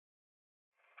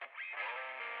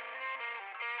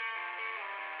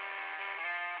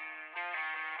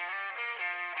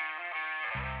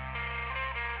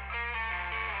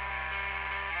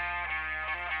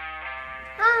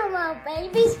little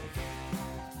babies.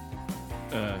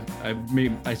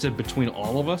 I said between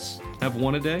all of us have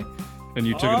one a day, and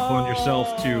you took it upon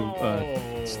yourself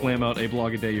to slam out a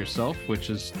blog a day yourself, which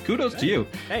is kudos to you.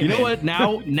 Hey, you know man.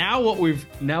 what? Now what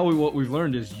we've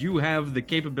learned is you have the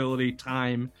capability,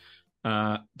 time,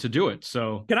 to do it.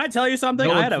 So Can I tell you something?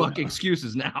 no I had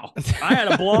excuses now. I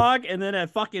had a blog, and then I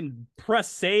fucking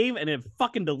press save, and it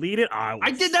fucking deleted.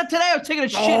 I did that today. I was taking a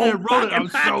shit and I wrote it. I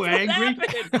was so angry.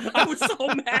 I was so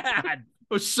mad.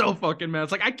 I was so fucking mad.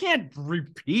 It's like I can't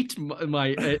repeat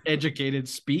my educated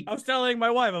speak. I was telling my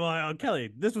wife, I'm like, "Oh, Kelly,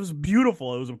 this was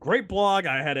beautiful. It was a great blog.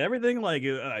 I had everything. Like,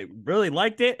 I really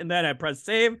liked it." And then I pressed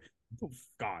save. Poof,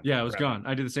 gone. Yeah, it was gone.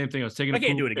 I did the same thing. I was taking a I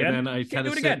can't poop, do it again. and then I Can't had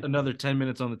do to it sit again. another 10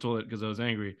 minutes on the toilet because I was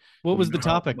angry. What was the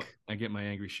topic? I get my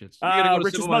angry shits.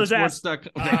 Rich's mother's ass.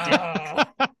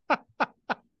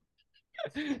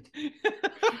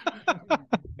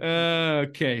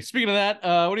 Okay, speaking of that,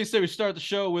 what do you say we start the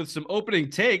show with some opening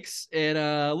takes?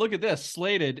 And look at this.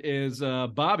 Slated is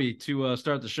Bobby to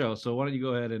start the show. So why don't you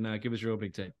go ahead and give us your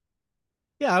opening take?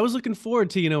 Yeah, I was looking forward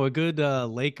to, a good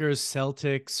Lakers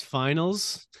Celtics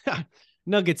finals.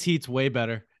 Nuggets Heat's way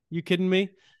better. You kidding me?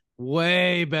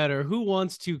 Way better. Who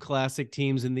wants two classic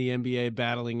teams in the NBA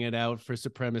battling it out for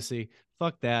supremacy?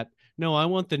 Fuck that. No, I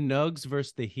want the Nugs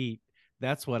versus the Heat.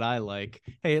 That's what I like.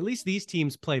 Hey, at least these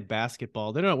teams play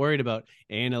basketball. They're not worried about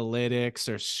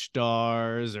analytics or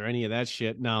stars or any of that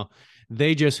shit. No,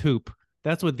 they just hoop.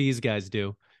 That's what these guys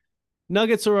do.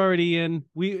 Nuggets are already in.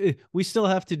 We still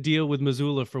have to deal with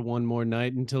Missoula for one more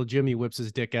night until Jimmy whips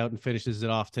his dick out and finishes it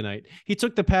off tonight. He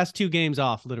took the past 2 games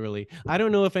off, literally. I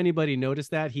don't know if anybody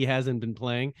noticed that. He hasn't been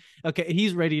playing. Okay,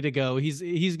 he's ready to go.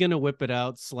 He's gonna whip it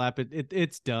out, slap it.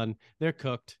 It's done. They're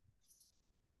cooked.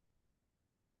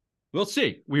 We'll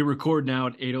see. We record now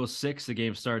at 8:06. The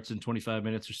game starts in 25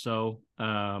 minutes or so.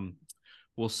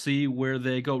 We'll see where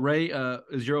they go. Ray,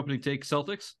 is your opening take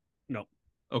Celtics? No.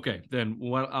 Okay, then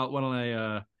why don't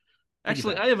I?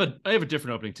 Actually, I have a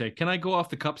different opening take. Can I go off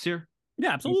the cups here?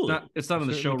 Yeah, absolutely. It's not on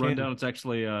the show Certainly can. rundown. It's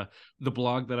actually the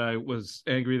blog that I was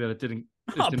angry that it didn't.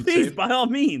 Please, save. by all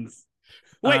means.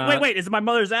 Wait. Is it my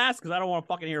mother's ass? Because I don't want to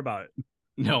fucking hear about it.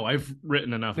 No, I've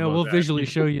written enough. No, about we'll that. visually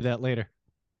show you that later.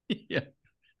 Yeah,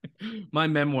 my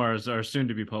memoirs are soon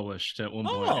to be published at one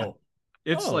point.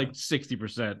 It's like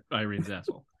 60% Irene's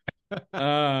asshole.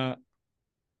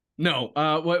 No,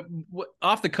 what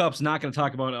off the cups, not going to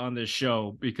talk about it on this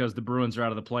show because the Bruins are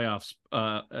out of the playoffs.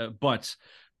 But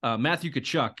Matthew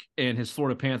Tkachuk and his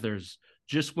Florida Panthers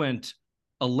just went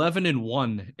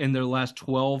 11-1 in their last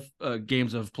 12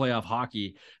 games of playoff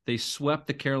hockey. They swept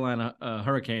the Carolina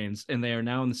Hurricanes, and they are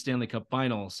now in the Stanley Cup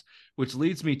Finals, which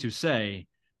leads me to say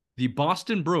the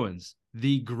Boston Bruins,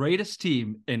 the greatest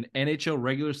team in NHL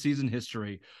regular season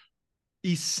history,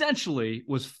 essentially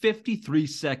was 53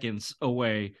 seconds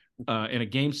away in a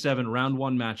Game 7 Round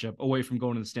 1 matchup away from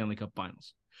going to the Stanley Cup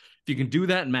Finals. If you can do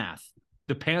that math,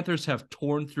 the Panthers have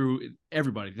torn through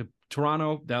everybody. The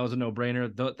Toronto, that was a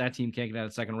no-brainer. That team can't get out of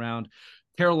the second round.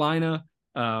 Carolina,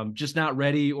 just not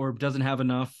ready or doesn't have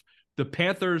enough. The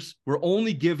Panthers were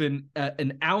only given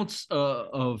an ounce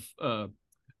of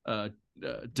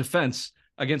defense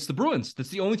against the Bruins. That's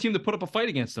the only team that put up a fight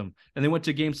against them. And they went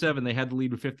to Game 7. They had the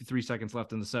lead with 53 seconds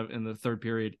left in the third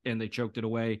period, and they choked it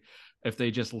away. If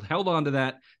they just held on to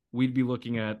that, we'd be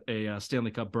looking at a Stanley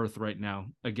Cup berth right now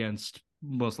against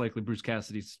most likely Bruce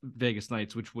Cassidy's Vegas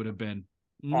Knights, which would have been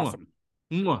Awesome.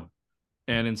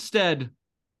 And instead,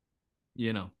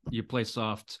 you play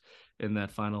soft in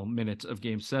that final minute of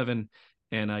Game 7,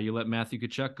 and you let Matthew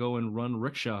Tkachuk go and run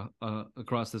rickshaw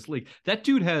across this league. That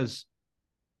dude has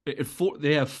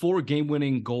they have 4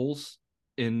 game-winning goals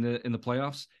in the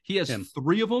playoffs. He has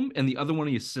 3 of them, and the other one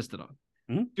he assisted on.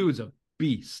 Mm-hmm. Dude's a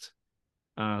beast.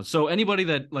 So anybody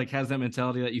that has that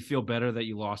mentality that you feel better that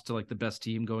you lost to the best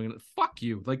team going, fuck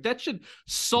you. That should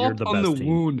salt on the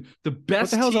wound. The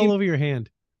best. What the hell's team... all over your hand?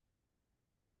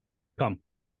 Come.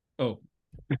 Oh.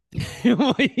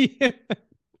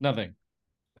 Nothing.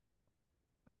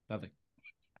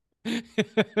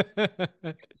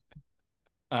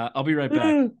 I'll be right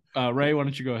back. Ray, why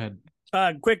don't you go ahead?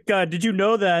 Quick, did you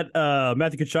know that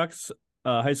Matthew Tkachuk's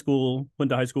went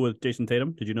to high school with Jason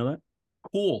Tatum? Did you know that?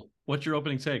 Cool. What's your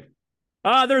opening take?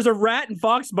 There's a rat in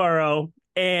Foxboro,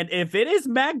 and if it is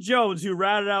Mac Jones who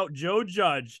ratted out Joe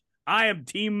Judge, I am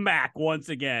Team Mac once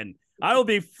again. I will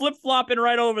be flip-flopping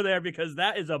right over there because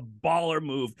that is a baller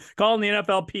move. Calling the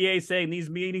NFLPA saying these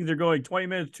meetings are going 20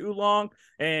 minutes too long,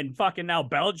 and fucking now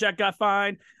Belichick got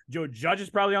fined. Joe Judge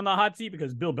is probably on the hot seat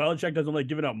because Bill Belichick doesn't like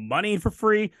giving out money for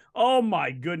free. Oh,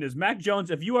 my goodness. Mac Jones,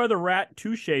 if you are the rat,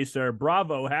 touche, sir.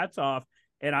 Bravo. Hats off,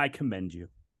 and I commend you.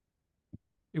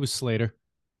 It was Slater.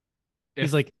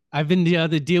 He's like, I've been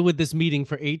to deal with this meeting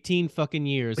for 18 fucking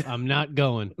years. I'm not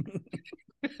going.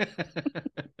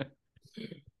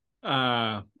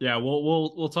 Yeah,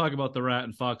 we'll talk about the rat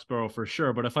in Foxboro for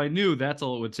sure. But if I knew that's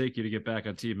all it would take you to get back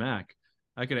on Team Mac,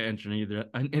 I could have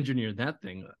engineered that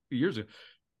thing years ago.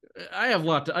 I have a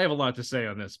lot to say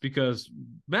on this because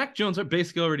Mac Jones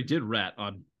basically already did rat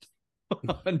on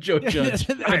Joe Judge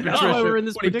and Patricia we're in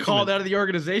this when he called out of the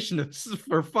organization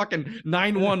for fucking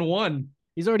 911.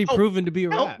 He's already proven to be a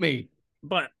rat. Help me.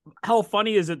 But how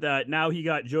funny is it that now he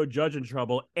got Joe Judge in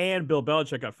trouble and Bill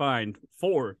Belichick got fined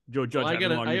for Joe Judge?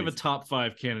 Well, I have a top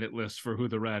 5 candidate list for who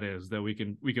the rat is that we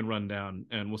can run down,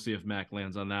 and we'll see if Mac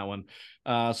lands on that one.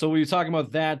 So we were talking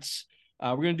about that.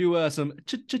 We're gonna do some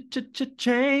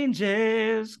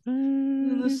changes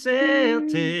in the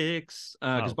Celtics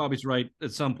because Bobby's right.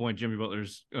 At some point, Jimmy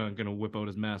Butler's gonna whip out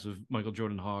his massive Michael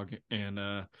Jordan hog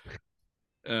and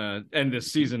end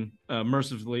this season,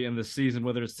 mercifully end this season,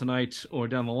 whether it's tonight or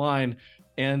down the line.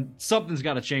 And something's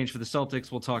got to change for the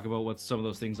Celtics. We'll talk about what some of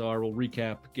those things are. We'll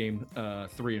recap game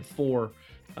 3 and 4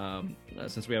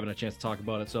 since we haven't had a chance to talk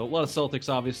about it. So a lot of Celtics,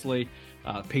 obviously.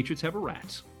 Patriots have a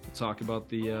rat. We'll talk about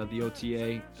the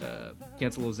OTA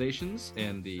cancelizations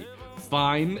and the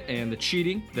fine and the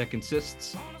cheating that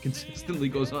consistently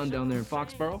goes on down there in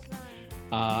Foxboro.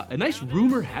 A nice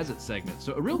rumor has it segment.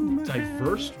 So a real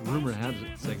diverse rumor has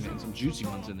it segment and some juicy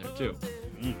ones in there too.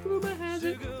 Rumor has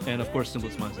it. And of course,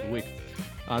 Simplest Minds of the Week.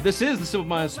 This is the Simple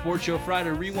Minds Sports Show,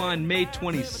 Friday Rewind, May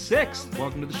 26th.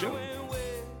 Welcome to the show.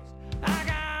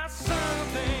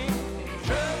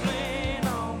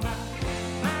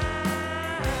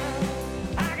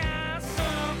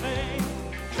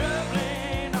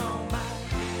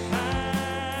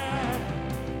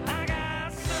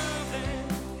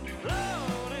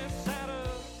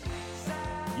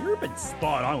 Been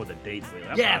spot on with the dates lately.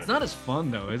 Yeah, it's not as fun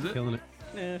though, is it? Killing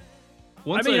it.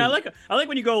 I mean, I like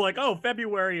when you go like, oh,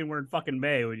 February and we're in fucking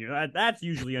May. When that's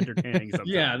usually entertaining.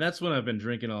 Sometimes. Yeah, that's when I've been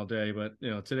drinking all day. But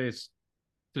today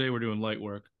we're doing light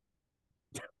work.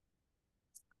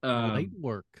 Light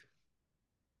work.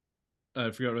 I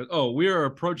forgot. We are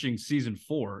approaching season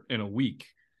 4 in a week.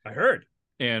 I heard.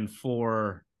 And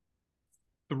for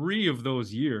 3 of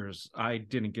those years, I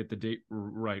didn't get the date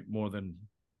right more than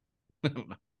I don't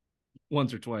know.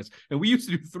 Once or twice. And we used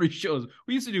to do 3 shows.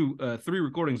 We used to do 3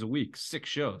 recordings a week, 6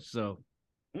 shows. So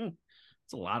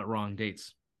it's a lot of wrong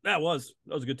dates. That was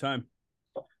a good time.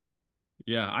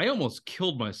 Yeah, I almost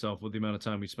killed myself with the amount of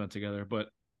time we spent together, but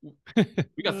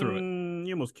we got through it.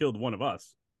 You almost killed one of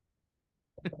us.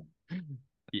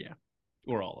 Yeah,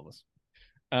 or all of us.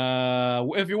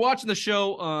 If you're watching the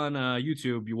show on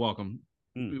YouTube, you're welcome.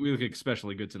 We look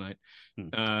especially good tonight.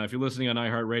 If you're listening on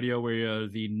iHeartRadio, we're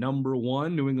the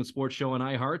 #1 New England sports show on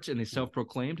iHeart and the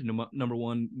self-proclaimed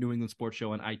 #1 New England sports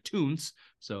show on iTunes.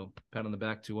 So pat on the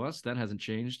back to us. That hasn't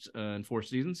changed in 4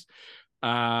 seasons.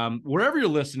 Wherever you're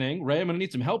listening, Ray, I'm going to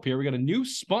need some help here. We got a new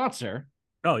sponsor.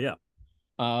 Oh, yeah.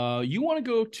 You want to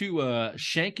go to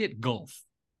Shank It Golf.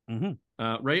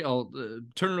 Ray, I'll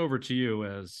turn it over to you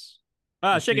as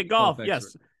Shank It Golf.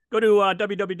 Yes. Go to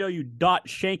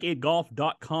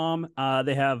www.shankitgolf.com.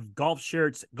 They have golf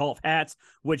shirts, golf hats,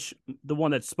 which the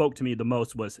one that spoke to me the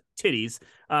most was titties.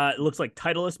 It looks like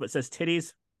Titleist, but it says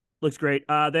titties. Looks great.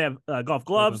 They have golf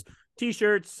gloves,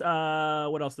 T-shirts.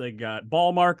 What else they got?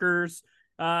 Ball markers.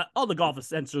 All the golf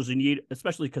essentials you need,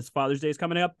 especially because Father's Day is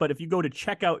coming up. But if you go to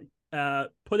checkout,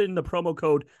 put in the promo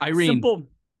code Irene.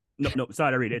 No,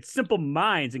 sorry, Irene. It's Simple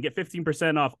Minds and get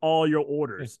 15% off all your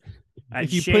orders.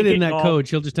 If you put in that code,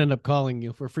 she'll just end up calling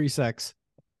you for free sex.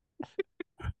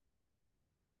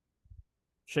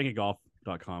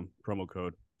 ShankItGolf.com, promo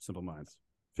code Simple Minds,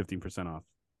 15% off.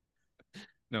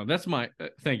 No, that's my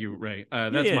thank you, Ray.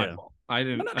 That's my fault. I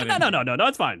didn't. No,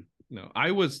 it's fine. No, I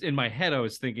was in my head. I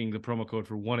was thinking the promo code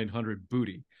for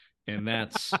 1-800-BOOTY, and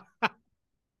that's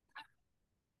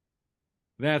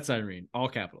that's Irene, all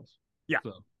capitals. Yeah,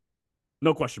 so.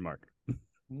 No question mark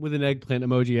with an eggplant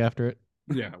emoji after it.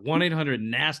 Yeah,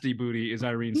 1-800-NASTY BOOTY is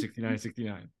Irene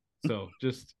 6969. So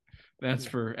just that's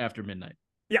for after midnight.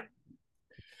 Yeah.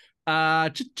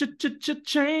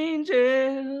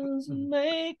 Changes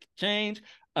make change.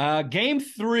 Game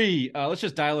 3. Let's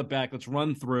just dial it back. Let's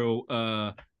run through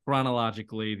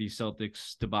chronologically the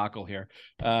Celtics debacle here.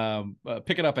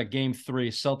 Pick it up at game 3.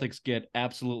 Celtics get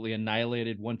absolutely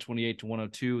annihilated,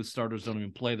 128-102. The starters don't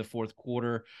even play the fourth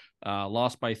quarter.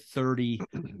 Lost by 30.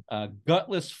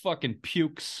 Gutless fucking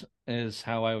pukes is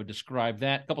how I would describe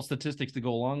that. A couple statistics to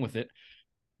go along with it.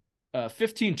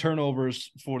 15 turnovers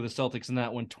for the Celtics in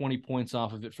that one, 20 points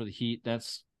off of it for the Heat.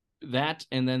 That's that,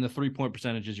 and then the 3-point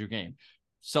percentage is your game.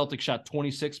 Celtics shot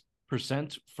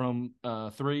 26% from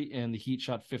 3, and the Heat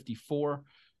shot 54%.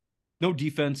 No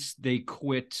defense. They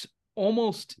quit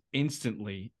almost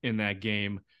instantly in that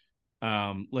game.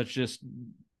 Let's just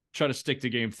try to stick to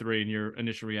game 3 and your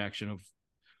initial reaction of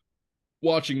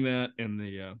watching that and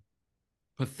the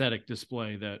pathetic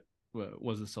display that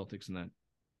was the Celtics in that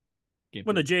game.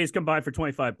 When the Jays combined for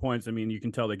 25 points, I mean, you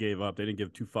can tell they gave up. They didn't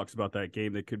give two fucks about that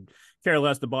game. They could care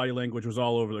less. The body language was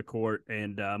all over the court,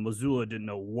 and Mazzulla didn't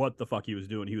know what the fuck he was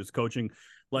doing. He was coaching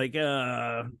like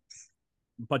a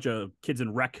bunch of kids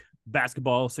in rec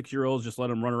basketball, 6-year-olds, just let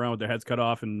them run around with their heads cut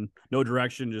off and no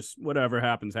direction, just whatever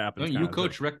happens. Don't you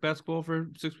coach rec basketball for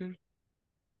 6th graders?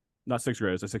 Not 6th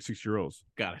graders, I said 6-year-olds.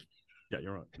 Got it. Yeah,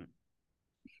 you're right.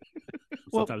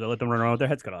 Sometimes I let them run around with their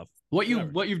heads cut off. What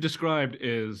you've described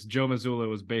is Joe Mazzulla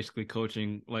was basically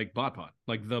coaching like Bot Pod,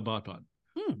 like the Bot Pod.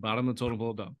 Bottom of the totem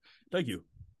pole dumb. Thank you.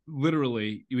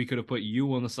 Literally, we could have put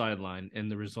you on the sideline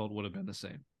and the result would have been the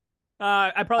same.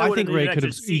 I think Ray could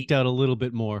have eked out a little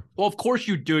bit more. Well, of course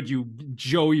you did, you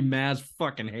Joey Maz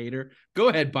fucking hater. Go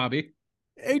ahead, Bobby.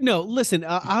 Hey, no, listen,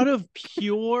 out of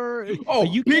pure...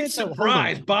 you big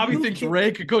surprise. Bobby thinks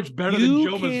Ray could coach better than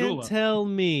Joe Mazzulla. You can't tell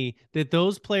me that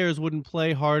those players wouldn't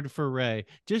play hard for Ray,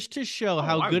 just to show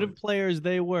how good of players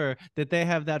they were, that they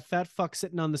have that fat fuck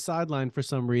sitting on the sideline for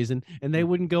some reason, and they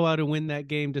wouldn't go out and win that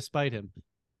game despite him.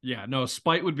 Yeah, no,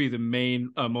 spite would be the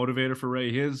main motivator for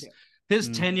Ray. His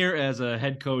tenure as a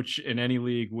head coach in any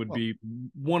league would be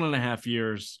 1.5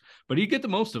 years, but he'd get the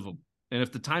most of them. And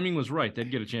if the timing was right, they'd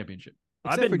get a championship.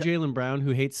 Except for Jaylen Brown,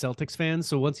 who hates Celtics fans.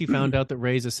 So once he found out that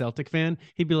Ray's a Celtic fan,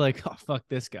 he'd be like, oh, fuck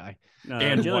this guy.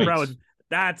 And Jaylen Brown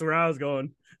that's where I was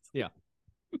going. Yeah.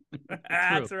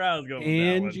 That's where I was going.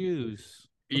 And Jews.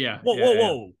 Yeah.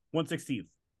 Whoa. 1/16th.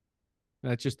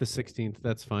 That's just the 16th.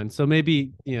 That's fine. So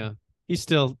maybe, he's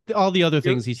still, all the other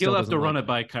things he'll have to run it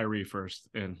by Kyrie first,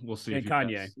 and we'll see. And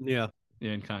Kanye. Yeah,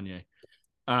 and Kanye.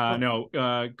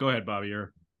 Go ahead, Bobby.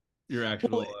 Your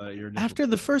actual after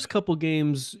the first couple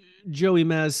games, Joey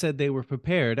Maz said they were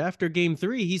prepared. After game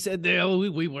 3, he said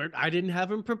we weren't. I didn't have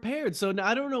him prepared. So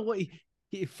I don't know what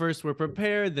first we're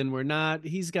prepared, then we're not.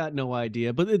 He's got no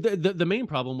idea. But the main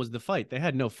problem was the fight. They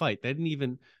had no fight. They didn't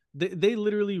even. They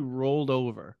literally rolled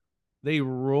over. They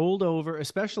rolled over,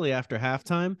 especially after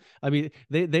halftime. I mean,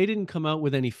 they didn't come out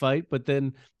with any fight, but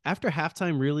then after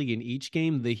halftime, really in each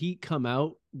game, the Heat come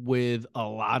out with a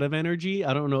lot of energy.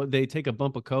 I don't know. They take a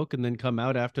bump of Coke and then come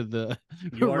out after the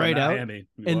right out.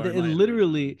 And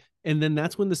literally, and then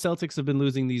that's when the Celtics have been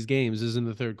losing these games, is in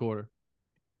the third quarter.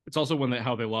 It's also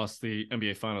how they lost the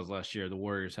NBA Finals last year. The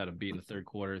Warriors had them beat in the third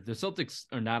quarter. The Celtics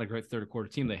are not a great third quarter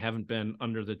team. They haven't been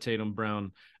under the Tatum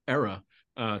Brown era.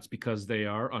 It's because they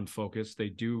are unfocused. They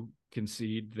do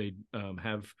concede. They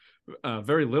have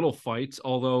very little fights,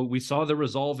 although we saw the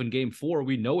resolve in game 4.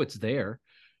 We know it's there.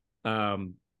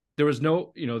 There was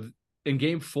no, in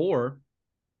game 4.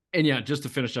 And yeah, just to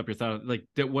finish up your thought, like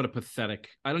that, what a pathetic,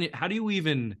 how do you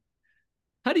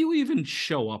even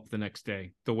show up the next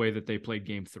day the way that they played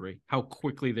game 3, how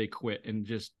quickly they quit and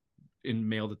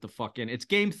mailed it the fuck in. It's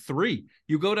game 3.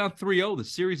 You go down 3-0, the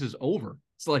series is over.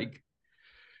 It's like,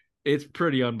 it's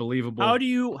pretty unbelievable. How do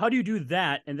you do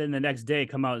that and then the next day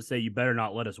come out and say you better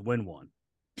not let us win one?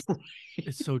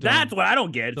 It's so dumb. That's what I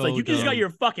don't get. It's so like you just got your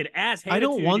fucking ass handed. I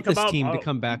don't want this team to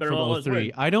come back from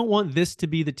 03. I don't want this to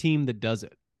be the team that does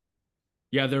it.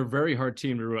 Yeah, they're a very hard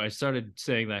team to root. I started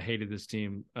saying that I hated this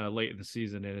team late in the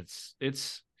season, and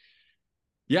it's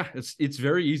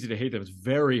very easy to hate them. It's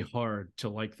very hard to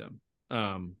like them.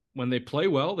 When they play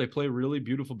well, they play really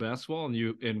beautiful basketball,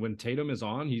 and when Tatum is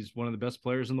on, he's one of the best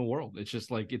players in the world. It's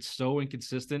just like it's so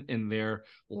inconsistent in their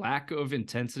lack of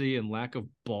intensity and lack of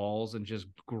balls and just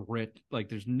grit. Like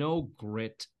there's no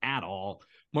grit at all.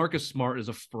 Marcus Smart is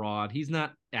a fraud. He's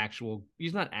not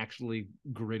actually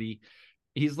gritty.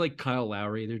 He's like Kyle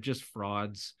Lowry. They're just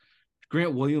frauds.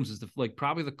 Grant Williams is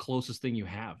probably the closest thing you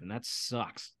have, and that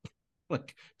sucks.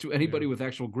 Like to anybody with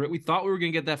actual grit. We thought we were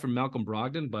gonna get that from Malcolm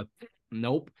Brogdon, but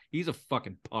nope, he's a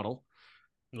fucking puddle.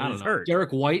 I don't know. Hurt.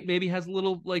 Derek White maybe has a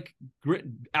little grit.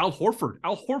 Al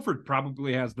Horford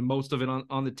probably has the most of it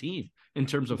on the team in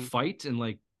terms of fight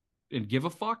and give a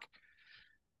fuck.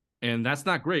 And that's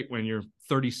not great when your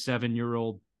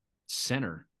 37-year-old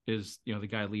center is the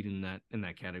guy leading in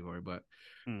that category. But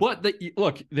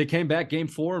they came back game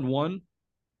 4 and won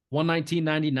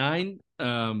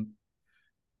 119-99.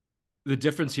 The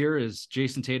difference here is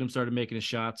Jason Tatum started making his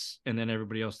shots, and then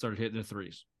everybody else started hitting the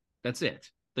threes. That's it.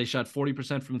 They shot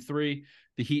 40% from 3.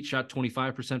 The Heat shot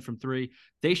 25% from 3.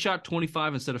 They shot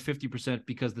 25 instead of 50%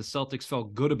 because the Celtics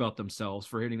felt good about themselves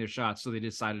for hitting their shots, so they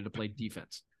decided to play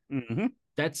defense. Mm-hmm.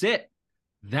 That's it.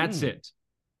 That's it.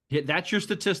 Yeah, that's your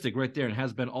statistic right there, and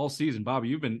has been all season. Bobby,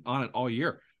 you've been on it all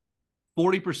year.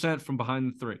 40% from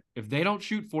behind the three. If they don't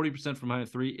shoot 40% from behind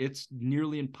the three, it's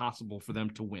nearly impossible for them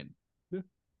to win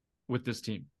with this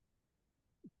team.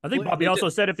 I think Bobby also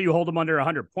said if you hold them under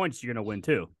 100 points, you're going to win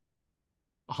too.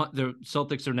 The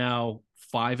Celtics are now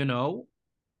 5-0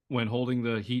 when holding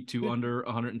the Heat to under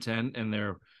 110, and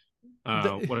they're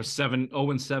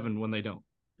 0-7 when they don't.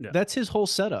 Yeah. That's his whole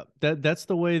setup. That's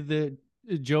the way that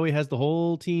Joey has the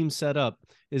whole team set up.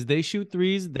 Is they shoot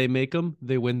threes, they make them,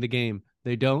 they win the game.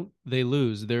 They don't, they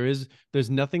lose. There's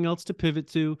nothing else to pivot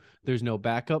to. There's no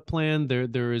backup plan.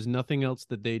 There is nothing else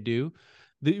that they do.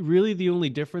 Really, the only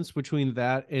difference between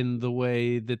that and the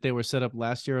way that they were set up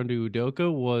last year under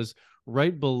Udoka was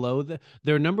right below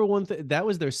their number one. That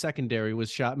was their secondary, was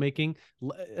shot making.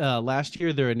 Last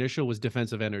year, their initial was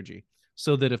defensive energy,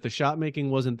 so that if the shot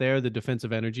making wasn't there, the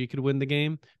defensive energy could win the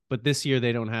game. But this year,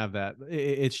 they don't have that.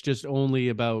 It's just only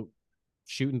about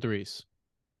shooting threes.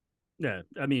 Yeah,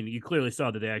 I mean, you clearly saw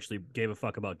that they actually gave a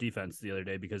fuck about defense the other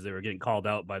day, because they were getting called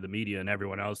out by the media and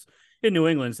everyone else in New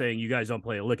England saying you guys don't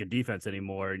play a lick of defense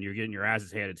anymore and you're getting your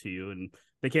asses handed to you. And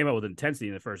they came out with intensity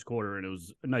in the first quarter, and it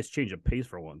was a nice change of pace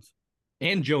for once.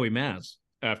 And Joey Maz,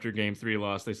 after Game 3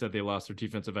 loss, they said they lost their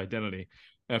defensive identity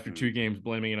after 2 games,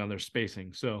 blaming it on their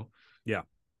spacing. So yeah,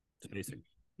 spacing.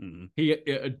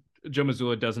 Mm-hmm. Joe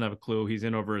Mazzulla doesn't have a clue. He's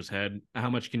in over his head.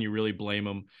 How much can you really blame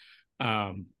him?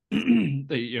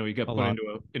 He got put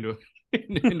into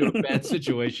a bad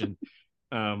situation,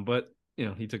 but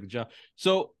he took the job.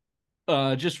 So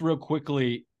just real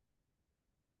quickly,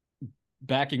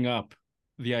 backing up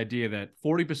the idea that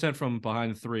 40% from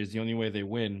behind the three is the only way they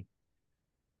win.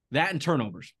 That and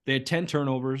turnovers. They had 10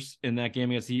 turnovers in that game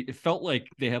against the Heat. It felt like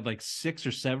they had like 6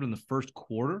 or 7 in the first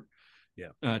quarter.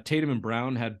 Yeah. Tatum and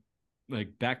Brown had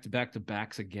like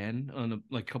back-to-backs again on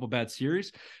a couple bad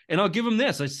series. And I'll give them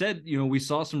this. I said, we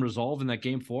saw some resolve in that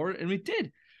Game 4, and we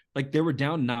did. Like, they were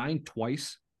down 9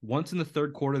 twice. Once in the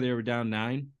third quarter, they were down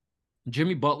 9.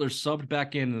 Jimmy Butler subbed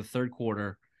back in the third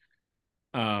quarter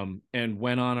and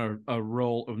went on a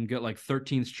roll and get like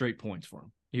 13 straight points for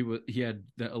him. He had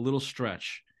a little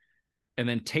stretch. And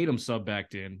then Tatum subbed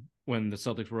back in when the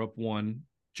Celtics were up 1.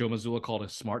 Joe Mazzulla called a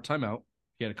smart timeout.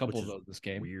 He had a couple of those this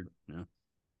game. Weird. Yeah.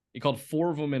 He called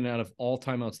 4 of them, and out of all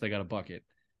timeouts, they got a bucket.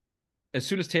 As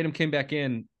soon as Tatum came back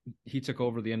in, he took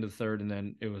over the end of the third, and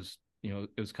then it was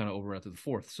kind of over after the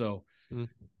fourth. So,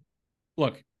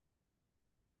 Look,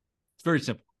 it's very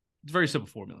simple. It's a very simple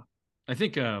formula. I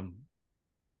think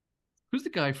who's the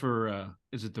guy for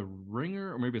is it the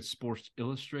Ringer or maybe it's Sports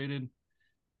Illustrated?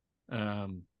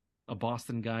 A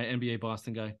Boston guy, NBA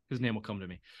Boston guy. His name will come to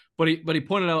me. But he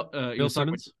pointed out Bill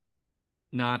Simmons.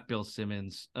 Not Bill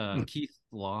Simmons. Keith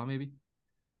Law, maybe.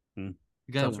 The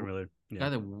guy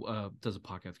that does a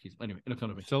podcast. Anyway, it'll come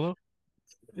to me. Solo?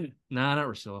 Nah, not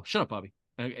Rosillo. Shut up, Bobby.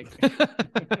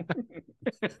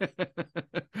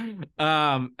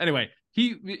 Anyway,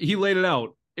 he laid it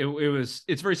out.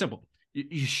 It's very simple.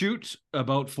 You shoot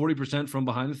about 40% from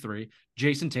behind the three.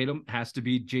 Jason Tatum has to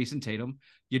be Jason Tatum.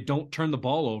 You don't turn the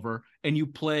ball over, and you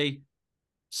play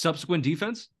subsequent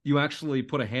defense. You actually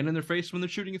put a hand in their face when they're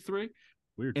shooting a three.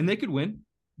 Weird. And they could win.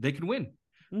 They could win.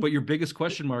 But your biggest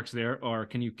question marks there are,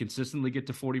 can you consistently get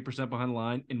to 40% behind the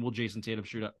line, and will Jason Tatum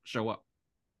show up?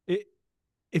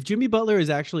 If Jimmy Butler is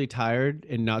actually tired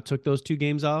and not took those 2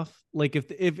 games off, like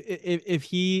if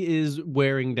he is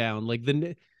wearing down, like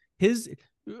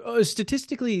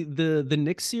statistically, the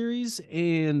Knicks series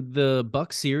and the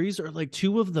Bucks series are like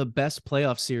 2 of the best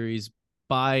playoff series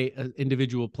by an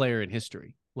individual player in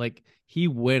history. Like, he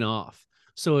went off.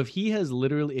 So if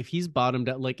he's bottomed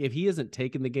out, like if he hasn't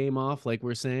taken the game off, like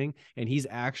we're saying, and he's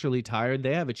actually tired,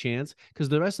 they have a chance, because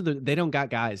the rest of they don't got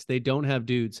guys. They don't have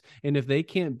dudes. And if they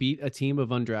can't beat a team of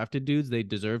undrafted dudes, they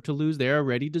deserve to lose. They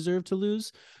already deserve to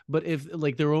lose. But if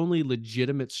like their only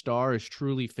legitimate star is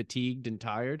truly fatigued and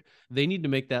tired, they need to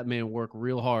make that man work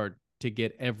real hard to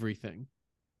get everything.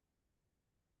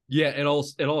 Yeah, it all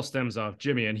stems off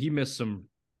Jimmy, and he missed some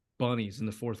bunnies in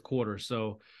the fourth quarter.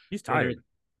 So he's tired.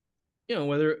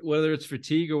 Whether it's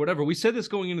fatigue or whatever. We said this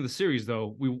going into the series,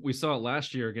 though. We saw it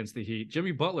last year against the Heat.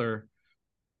 Jimmy Butler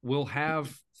will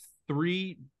have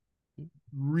 3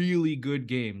 really good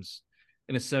games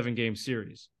in a 7-game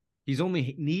series. He's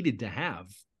only needed to have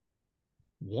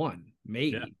 1,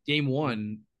 maybe game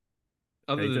 1.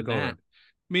 Other than that, I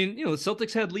mean, the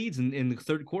Celtics had leads in the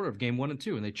third quarter of game 1 and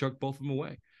 2, and they choked both of them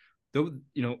away. Though,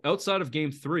 outside of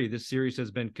game 3, this series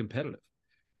has been competitive.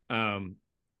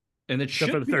 And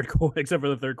except for the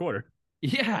third quarter.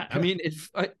 Yeah, I mean,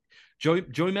 Joey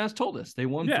Maz told us they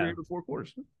won 3 or 4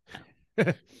 quarters.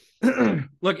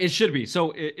 Look, it should be.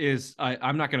 So it is.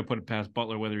 I'm not going to put it past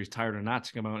Butler whether he's tired or not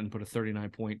to come out and put a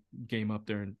 39-point game up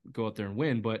there and go out there and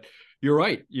win. But you're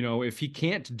right. If he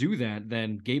can't do that,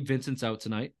 then Gabe Vincent's out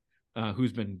tonight,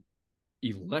 who's been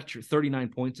electric. 39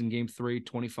 points in game 3,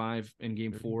 25 in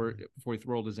game 4 before he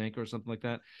rolled his ankle or something like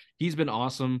that. He's been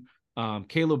awesome.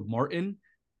 Caleb Martin.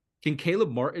 Can Caleb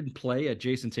Martin play at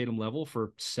Jason Tatum level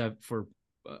for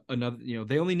another?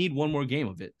 They only need one more game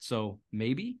of it. So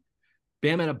maybe.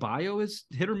 Bam Adebayo is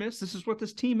hit or miss. This is what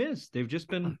this team is. They've just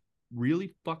been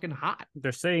really fucking hot.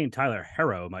 They're saying Tyler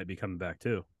Herro might be coming back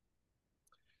too.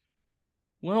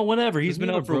 Well, whatever. He's been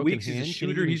out for weeks. Hand? He's a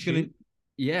shooter. He's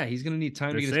gonna need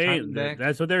time to get his time back.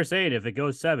 That's what they're saying. If it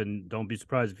goes 7, don't be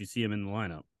surprised if you see him in the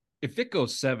lineup. If it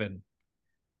goes 7,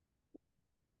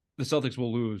 the Celtics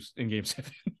will lose in game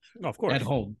 7. Oh, of course. At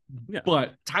home. Yeah.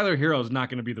 But Tyler Herro is not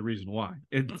going to be the reason why.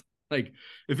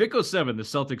 If it goes 7, the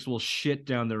Celtics will shit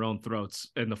down their own throats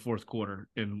in the fourth quarter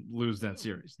and lose that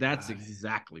series. That's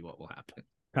exactly what will happen.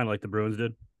 Kind of like the Bruins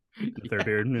did. The third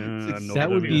period. That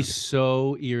would be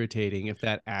so irritating if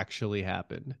that actually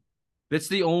happened. That's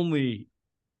the only.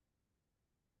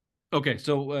 Okay,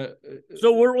 so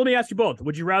let me ask you both.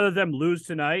 Would you rather them lose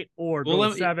tonight or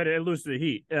go 7 and lose to the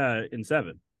Heat in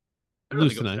 7?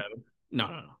 Lose tonight.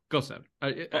 No. Go 7.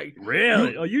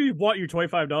 Really? You bought your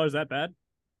 $25 that bad?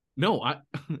 No, I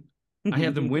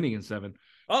have them winning in 7.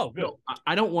 Oh, good. No,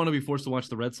 I don't want to be forced to watch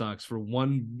the Red Sox for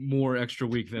one more extra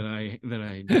week than I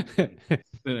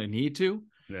need to.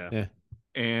 Yeah.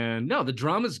 And no, the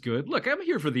drama's good. Look, I'm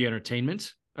here for the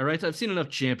entertainment. All right. I've seen enough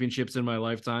championships in my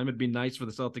lifetime. It'd be nice for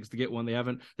the Celtics to get one.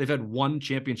 They've had one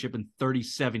championship in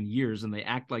 37 years, and they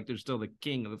act like they're still the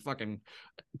king of the fucking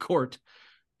court.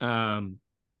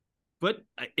 But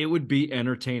it would be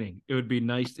entertaining. It would be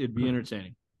nice. It'd be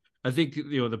entertaining. I think,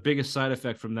 the biggest side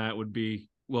effect from that would be,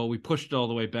 well, we pushed it all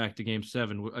the way back to game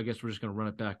 7. I guess we're just going to run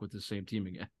it back with the same team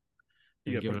again.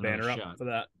 You got to put a banner up for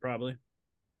that, probably.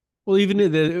 Well,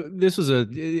 even this was a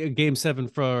game 7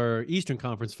 for our Eastern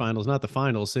Conference Finals, not the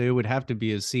finals. So it would have to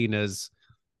be seen as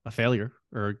a failure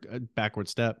or a backward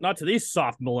step. Not to these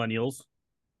soft millennials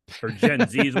or Gen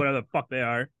Zs, whatever the fuck they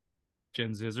are.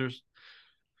 Gen Zizzers.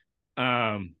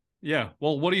 Yeah.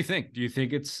 Well, what do you think? Do you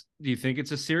think it's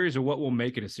a series, or what will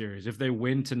make it a series? If they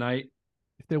win tonight,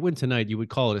 you would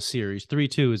call it a series.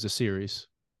 3-2 is a series.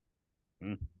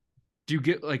 Do you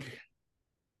get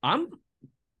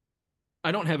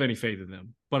I don't have any faith in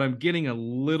them, but I'm getting a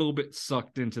little bit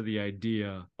sucked into the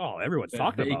idea. Oh, everyone's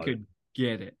talking about it. They could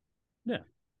get it. Yeah.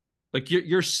 Like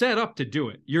you're set up to do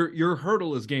it. Your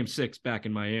hurdle is game 6 back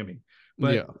in Miami.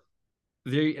 But yeah.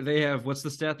 They have, what's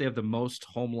the stat? They have the most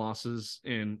home losses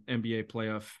in NBA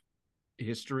playoff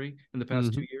history in the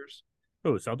past 2 years.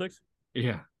 Oh, Celtics?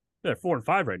 Yeah. They're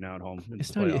 4-5 right now at home in the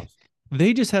playoffs.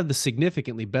 They just have the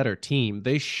significantly better team.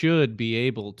 They should be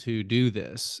able to do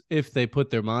this if they put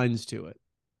their minds to it.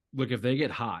 Look, if they get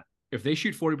hot, if they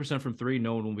shoot 40% from 3,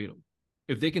 no one will beat them.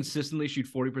 If they consistently shoot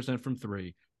 40% from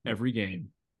 3 every game,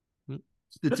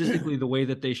 statistically, the way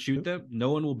that they shoot them,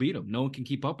 no one will beat them. No one can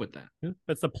keep up with that. Yeah.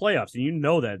 That's the playoffs, and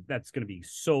that's going to be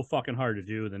so fucking hard to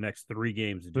do the next 3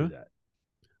 games to do that.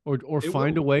 Or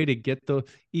find a way to get the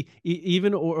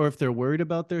even or if they're worried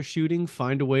about their shooting,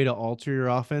 find a way to alter your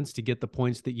offense to get the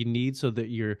points that you need so that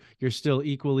you're still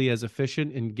equally as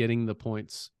efficient in getting the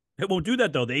points. It won't do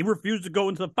that though. They refuse to go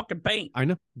into the fucking paint. I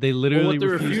know. They literally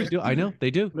refuse to do. I know they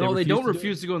do. No, they don't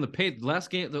refuse to go in the paint. Last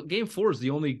game, game 4 is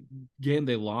the only game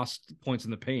they lost points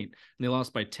in the paint, and they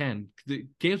lost by 10. The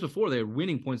games before, they were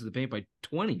winning points in the paint by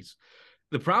 20s.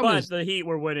 The problem is the Heat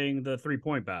were winning the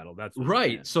 3-point battle. That's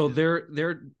right. So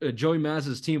their Joey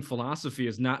Maz's team philosophy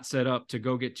is not set up to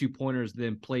go get 2-pointers,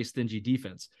 then play stingy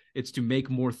defense. It's to make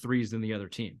more threes than the other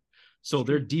team. So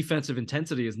their defensive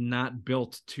intensity is not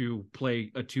built to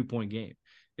play a 2-point game.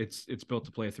 It's built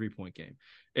to play a 3-point game.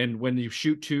 And when you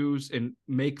shoot 2s and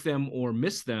make them or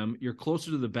miss them, you're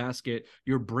closer to the basket.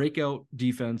 Your breakout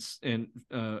defense and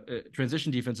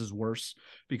transition defense is worse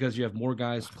because you have more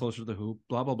guys closer to the hoop,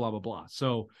 blah, blah, blah, blah, blah.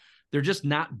 So they're just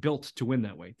not built to win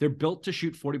that way. They're built to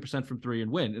shoot 40% from 3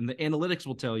 and win. And the analytics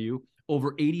will tell you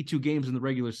over 82 games in the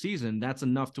regular season, that's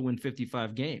enough to win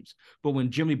 55 games. But when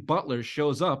Jimmy Butler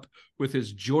shows up with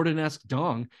his Jordan-esque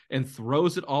dong and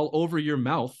throws it all over your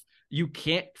mouth, you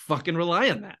can't fucking rely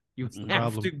on that. You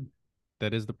have to.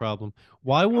 That is the problem.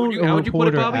 Why won't a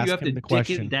reporter ask him the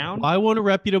question? Why won't a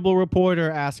reputable reporter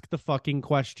ask the fucking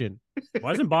question?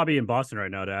 Why isn't Bobby in Boston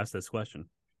right now to ask this question?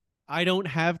 I don't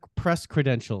have press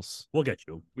credentials. We'll get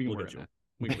you. We'll get you.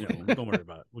 Don't worry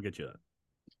about it. We'll get you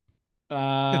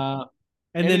that.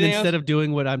 And then instead of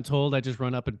doing what I'm told, I just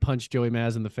run up and punch Joey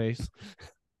Maz in the face.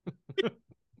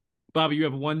 Bobby, you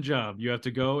have one job. You have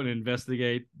to go and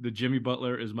investigate the Jimmy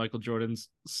Butler is Michael Jordan's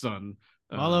son.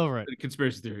 All over it.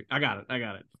 Conspiracy theory. I got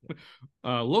it.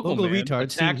 Local man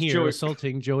retard seen attacks here Joey.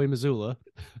 assaulting Joey Missoula.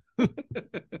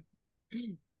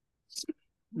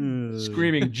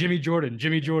 Screaming, Jimmy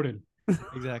Jordan.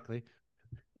 Exactly.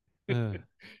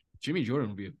 Jimmy Jordan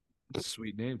would be a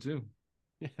sweet name, too.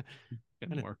 Yeah.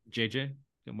 JJ.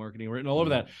 Marketing written all over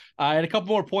that. I had a couple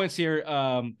more points here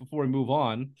before we move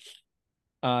on.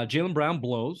 Jaylen Brown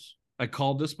blows. I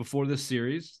called this before this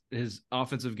series. His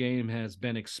offensive game has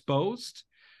been exposed.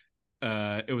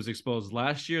 It was exposed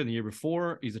last year and the year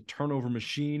before. He's a turnover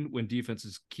machine when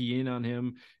defenses key in on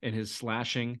him and his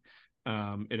slashing.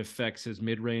 It affects his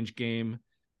mid-range game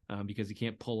because he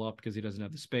can't pull up because he doesn't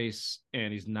have the space,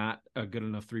 and he's not a good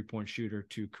enough three-point shooter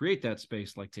to create that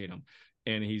space like Tatum,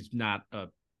 and he's not a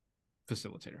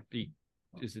facilitator. He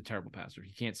is a terrible passer.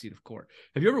 He can't see the court.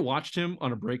 Have you ever watched him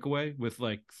on a breakaway with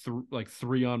like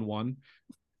 3-on-1?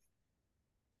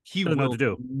 He doesn't know will what to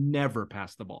do. Never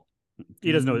pass the ball.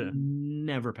 He doesn't know that.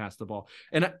 Never pass the ball.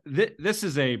 And this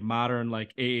is a modern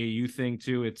like AAU thing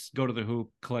too. It's go to the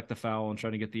hoop, collect the foul, and try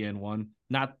to get the N1.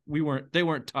 They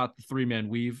weren't taught the 3-man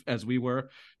weave as we were.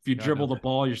 If you dribble the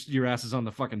ball, your ass is on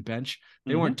the fucking bench.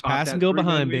 They weren't taught pass and go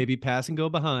behind, baby. Pass and go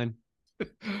behind.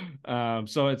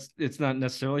 So it's not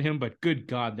necessarily him, but good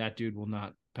God, that dude will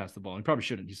not pass the ball. He probably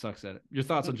shouldn't. He sucks at it. Your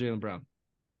thoughts on Jaylen Brown?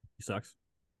 He sucks.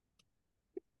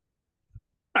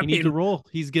 He needs to roll.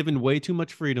 He's given way too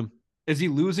much freedom. Is he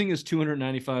losing his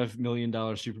 $295 million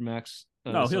supermax?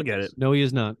 No, he'll get it. No, he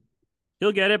is not.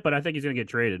 He'll get it, but I think he's going to get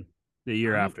traded the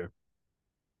year after.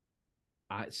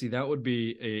 I see. That would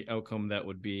be a outcome. That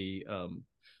would be.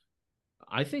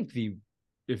 I think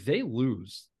if they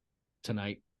lose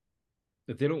tonight,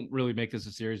 if they don't really make this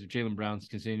a series, if Jaylen Brown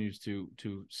continues to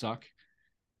suck,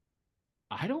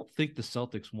 I don't think the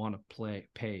Celtics want to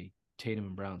pay Tatum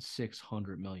and Brown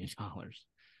 $600 million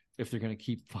if they're going to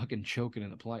keep fucking choking in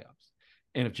the playoffs.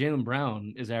 And if Jaylen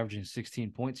Brown is averaging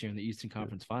 16 points here in the Eastern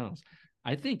Conference Finals,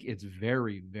 I think it's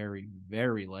very, very,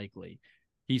 very likely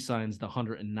he signs the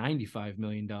 $195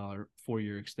 million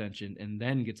 4-year extension and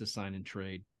then gets a sign and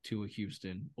trade to a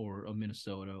Houston or a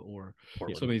Minnesota or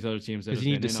some of these other teams. Because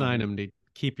you need to sign him to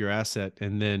keep your asset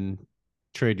and then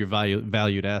trade your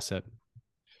valued asset.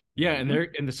 Yeah, and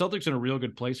the Celtics are in a real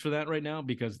good place for that right now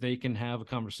because they can have a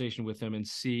conversation with him and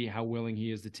see how willing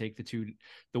he is to take the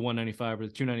 195 or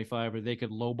the 295, or they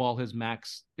could lowball his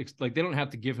max. Like they don't have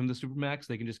to give him the super max;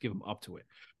 they can just give him up to it.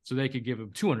 So they could give him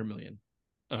 $200 million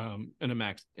in a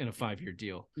max in a 5-year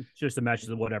deal. Just to match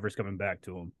whatever's coming back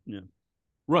to him. Yeah,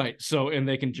 right. So and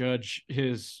they can judge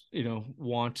his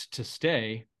want to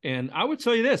stay. And I would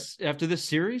tell you this: after this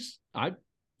series, I'd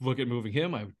look at moving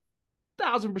him. I would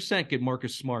 1,000% get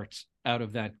Marcus Smart out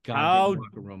of that goddamn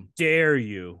locker room. Dare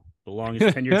you? The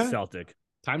longest tenured Celtic.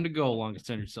 Time to go, longest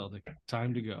tenured Celtic.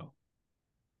 Time to go.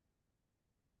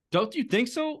 Don't you think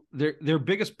so? Their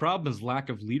biggest problem is lack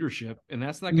of leadership, and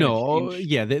that's not going to change.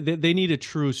 Yeah, they need a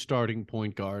true starting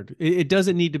point guard. It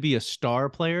doesn't need to be a star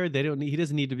player. He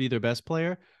doesn't need to be their best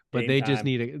player, but they just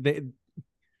need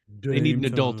they need an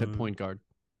adult at point guard.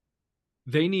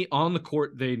 They need on the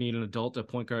court, they need an adult at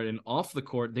point guard, and off the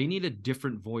court, they need a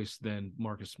different voice than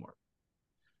Marcus Smart.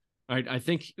 I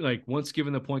think like once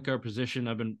given the point guard position,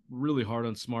 I've been really hard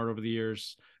on Smart over the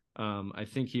years. I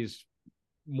think he's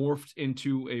morphed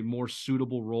into a more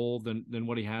suitable role than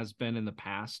what he has been in the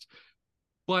past.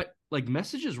 But like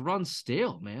messages run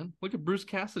stale, man. Look at Bruce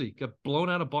Cassidy, got blown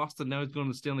out of Boston. Now he's going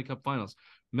to the Stanley Cup Finals.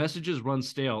 Messages run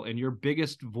stale, and your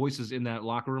biggest voices in that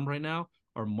locker room right now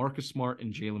are Marcus Smart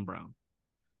and Jaylen Brown.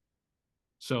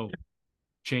 So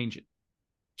change it.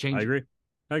 I agree.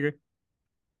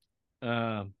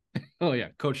 Oh yeah,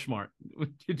 Coach Smart.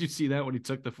 Did you see that when he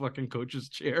took the fucking coach's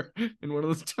chair in one of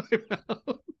those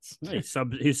timeouts? He's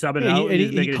subbing out. And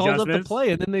he called up the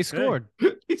play, and then they scored.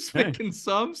 He's making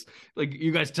subs. Like,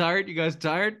 you guys tired?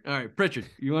 All right, Pritchard,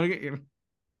 you want to get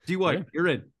do what? Yeah. You're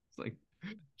in. It's like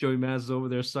Joey Maz is over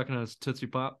there sucking on his Tootsie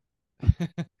Pop.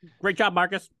 Great job,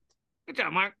 Marcus. Good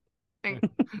job, Mark.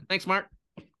 Thanks, Mark.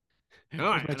 All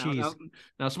right,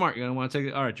 now, Smart, you're gonna want to take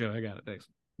it. All right, Joe, I got it. Thanks.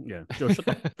 Yeah, Joe, shut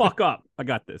the fuck up. I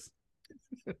got this.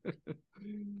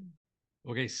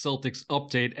 Okay, Celtics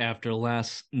update after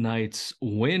last night's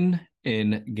win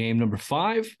in game number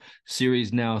 5.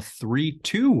 Series now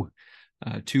 3-2.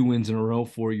 2 wins in a row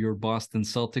for your Boston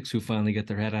Celtics, who finally get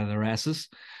their head out of their asses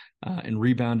and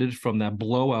rebounded from that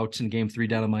blowout in game 3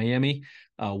 down in Miami.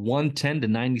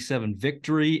 110-97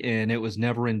 victory, and it was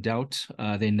never in doubt.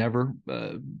 They never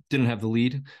didn't have the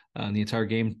lead. The entire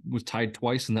game was tied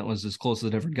twice, and that was as close as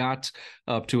it ever got,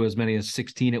 up to as many as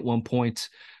 16 at one point.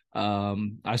 I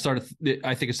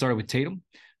think it started with Tatum.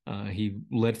 He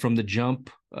led from the jump,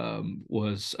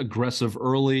 was aggressive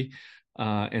early,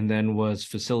 and then was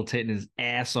facilitating his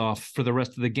ass off for the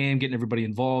rest of the game, getting everybody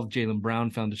involved. Jaylen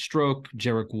Brown found a stroke.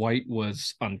 Jarek White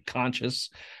was unconscious,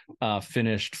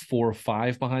 finished 4 or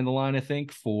 5 behind the line, I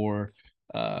think, for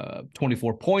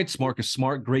 24 points. Marcus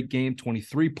Smart, great game,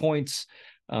 23 points.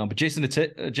 But Jason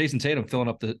Tatum filling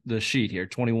up the sheet here,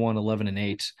 21, 11, and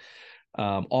 8.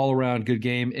 All around good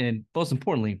game. And most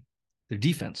importantly, their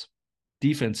defense.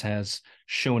 Defense has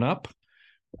shown up.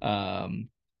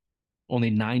 Only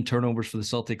 9 turnovers for the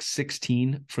Celtics,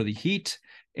 16 for the Heat.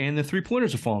 And the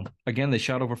 3-pointers have fallen. Again, they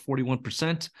shot over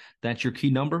 41%. That's your key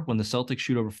number. When the Celtics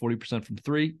shoot over 40% from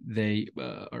 3, they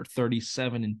are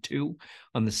 37-2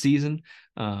 on the season.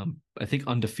 I think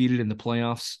undefeated in the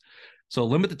playoffs. So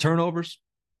limit the turnovers,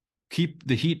 keep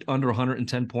the Heat under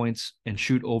 110 points, and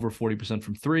shoot over 40%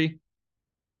 from 3.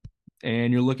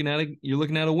 And you're looking at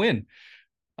a win.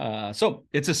 So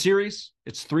it's a series.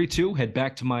 It's 3-2. Head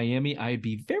back to Miami. I'd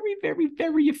be very, very,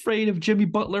 very afraid of Jimmy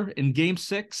Butler in Game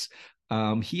 6.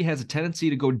 He has a tendency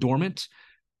to go dormant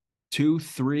 2,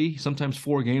 3, sometimes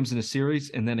 4 games in a series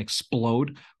and then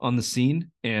explode on the scene.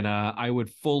 And I would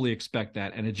fully expect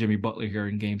that and a Jimmy Butler here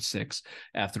in Game 6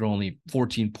 after only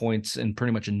 14 points and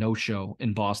pretty much a no-show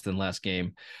in Boston last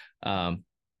game.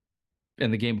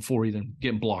 And the game before even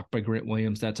getting blocked by Grant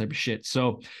Williams, that type of shit.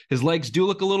 So his legs do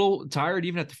look a little tired.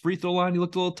 Even at the free throw line, he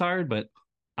looked a little tired, but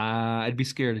I'd be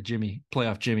scared of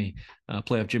playoff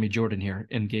Jimmy Jordan here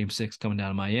in Game 6 coming down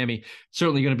to Miami.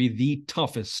 Certainly going to be the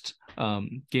toughest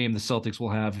game the Celtics will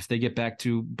have if they get back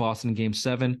to Boston in Game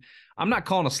 7. I'm not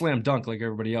calling a slam dunk like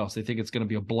everybody else. They think it's going to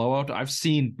be a blowout.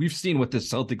 We've seen what this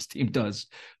Celtics team does.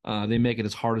 They make it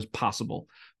as hard as possible.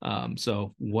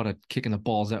 So what a kick in the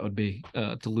balls that would be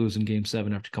to lose in Game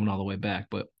 7 after coming all the way back.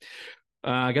 But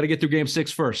I got to get through Game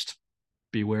 6 first.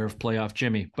 Beware of playoff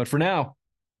Jimmy. But for now,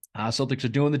 Celtics are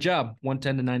doing the job.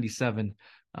 110-97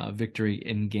 victory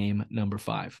in game number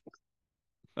 5.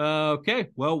 Okay,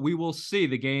 well, we will see.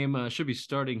 The game should be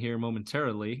starting here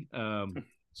momentarily.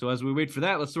 So as we wait for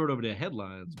that, let's throw it over to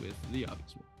headlines with the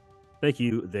obvious one. Thank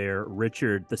you there,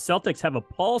 Richard. The Celtics have a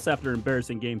pulse after an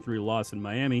embarrassing Game 3 loss in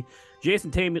Miami.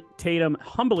 Jason Tatum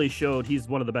humbly showed he's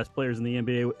one of the best players in the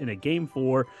NBA in a Game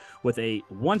 4 with a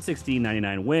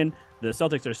 116-99 win. The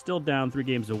Celtics are still down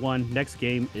 3-1. Next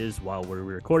game is while we're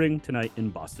recording tonight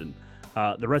in Boston.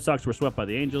 The Red Sox were swept by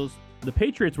the Angels. The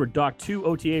Patriots were docked 2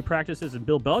 OTA practices, and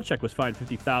Bill Belichick was fined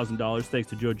 $50,000 thanks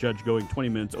to Joe Judge going 20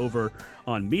 minutes over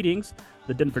on meetings.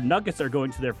 The Denver Nuggets are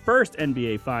going to their first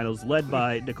NBA Finals, led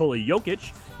by Nikola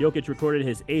Jokic. Jokic recorded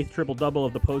his 8th triple-double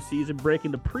of the postseason,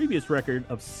 breaking the previous record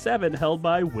of 7 held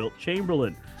by Wilt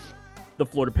Chamberlain. The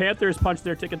Florida Panthers punched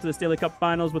their ticket to the Stanley Cup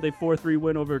Finals with a 4-3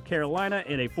 win over Carolina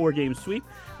in a 4-game sweep.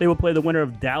 They will play the winner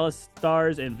of Dallas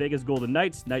Stars and Vegas Golden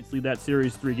Knights. Knights lead that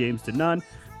series 3-0.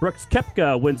 Brooks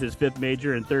Koepka wins his 5th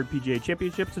major and 3rd PGA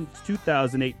Championship since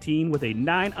 2018 with a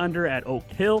 9-under at Oak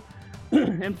Hill.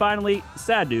 And finally,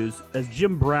 sad news, as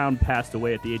Jim Brown passed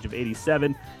away at the age of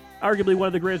 87, arguably one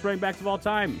of the greatest running backs of all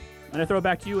time. And I throw it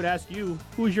back to you and ask you,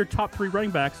 who is your top 3 running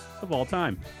backs of all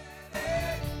time?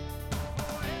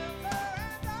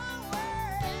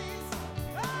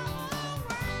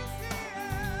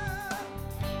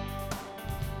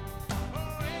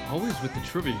 Always with the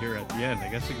trivia here at the end. I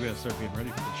guess we gotta start being ready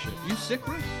for this shit. You sick,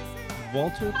 Rick?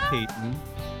 Walter Payton,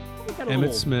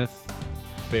 Emmett Smith,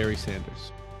 Barry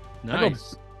Sanders.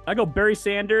 Nice. I go Barry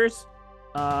Sanders,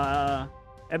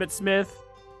 Emmett Smith,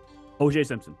 O.J.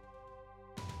 Simpson.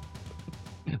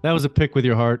 That was a pick with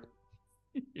your heart.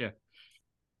 Yeah.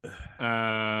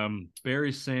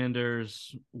 Barry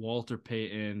Sanders, Walter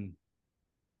Payton.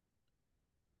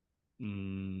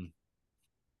 No,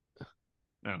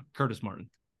 Curtis Martin.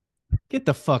 Get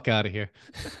the fuck out of here.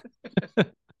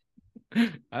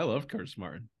 I love Curtis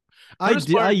Martin.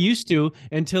 I used to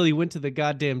until he went to the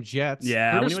goddamn Jets.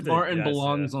 Yeah, Curtis Martin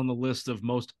belongs on the list of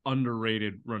most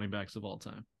underrated running backs of all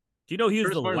time. Do you know he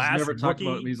was the last never talked rookie?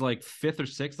 about him. He's like 5th or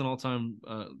 6th in all-time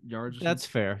yards. That's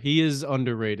fair. He is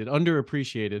underrated,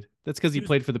 underappreciated. That's because he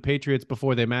played for the Patriots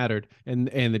before they mattered, and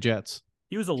the Jets.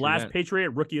 He was the last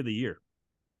Patriot Rookie of the Year.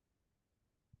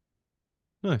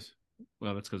 Nice.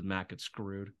 Well, that's because Mac gets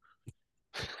screwed.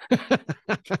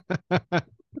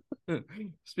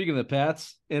 Speaking of the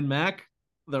Pats and Mac,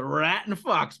 the rat in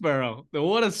Foxboro.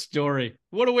 What a story.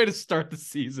 What a way to start the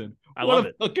season. I love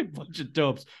it. Fucking bunch of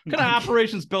dopes. What kind of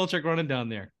operations Belichick running down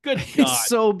there? Good God. It's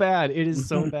so bad. It is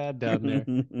so bad down there.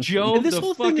 Joe, this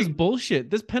whole thing is bullshit.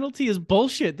 This penalty is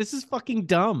bullshit. This is fucking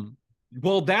dumb.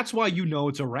 Well, that's why you know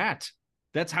it's a rat.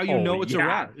 That's how you know it's a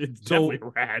rat. It's definitely a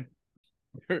rat.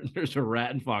 There's a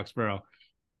rat in Foxboro.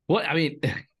 What I mean,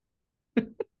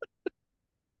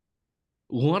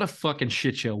 what a fucking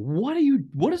shit show. What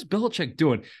is Belichick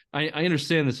doing? I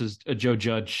understand this is a Joe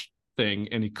Judge thing,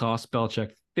 and he cost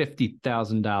Belichick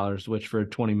 $50,000, which for a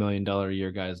 $20 million a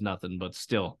year guy is nothing, but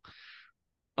still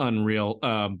unreal.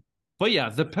 But yeah,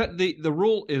 the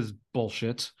rule is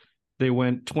bullshit. They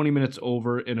went 20 minutes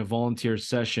over in a volunteer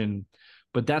session,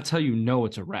 but that's how you know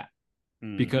it's a rat.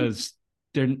 Because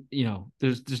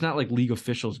there's not like league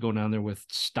officials going down there with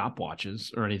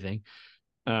stopwatches or anything.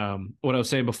 What I was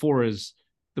saying before is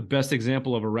the best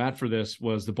example of a rat for this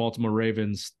was the Baltimore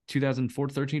Ravens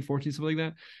 2013, 14, something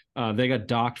like that. They got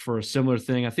docked for a similar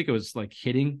thing. I think it was like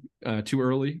hitting too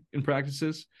early in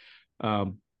practices.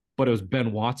 But it was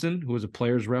Ben Watson, who was a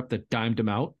player's rep, that dimed him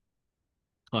out.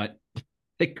 But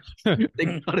they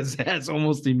cut his ass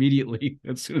almost immediately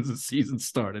as soon as the season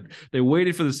started. They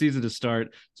waited for the season to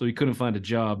start so he couldn't find a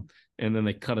job, and then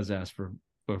they cut his ass for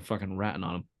fucking ratting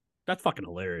on him. That's fucking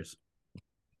hilarious.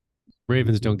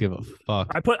 Ravens don't give a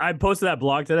fuck. I posted that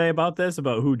blog today about this,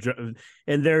 about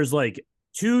and there's like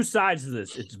two sides to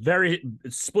this. It's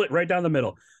split right down the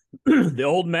middle. The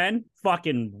old men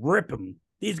fucking rip them.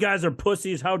 These guys are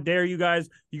pussies. How dare you guys?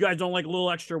 You guys don't like a little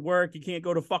extra work. You can't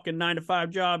go to fucking 9-to-5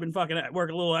 job and fucking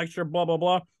work a little extra, blah, blah,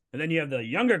 blah. And then you have the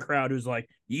younger crowd who's like,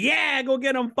 yeah, go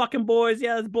get them fucking boys.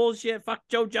 Yeah, that's bullshit. Fuck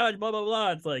Joe Judge, blah, blah,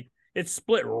 blah. It's like, it's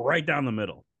split right down the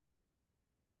middle.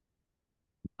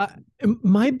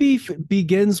 My beef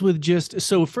begins with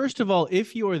so first of all,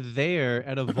 if you're there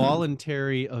at a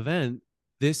voluntary event,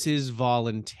 this is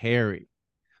voluntary.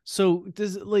 So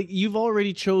you've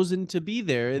already chosen to be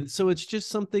there. And so it's just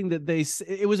something that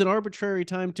it was an arbitrary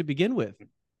time to begin with.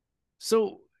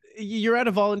 So you're at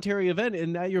a voluntary event,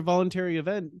 and at your voluntary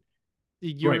event,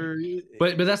 you're right.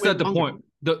 But that's not the point.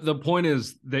 The point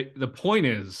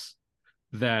is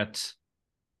that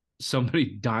somebody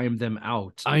dimed them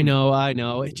out. I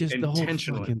know. It's just the whole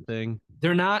fucking thing.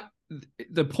 They're not.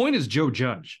 The point is Joe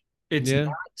Judge. It's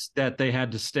not that they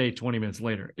had to stay 20 minutes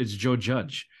later. It's Joe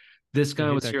Judge. This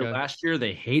guy was here last year.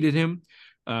 They hated him.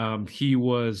 He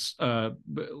was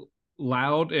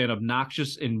loud and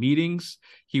obnoxious in meetings.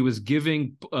 He was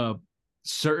giving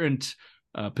certain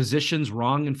positions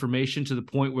wrong information to the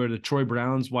point where the Troy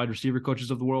Browns wide receiver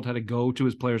coaches of the world had to go to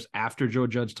his players after Joe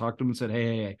Judge talked to him and said,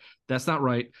 hey, that's not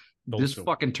right. This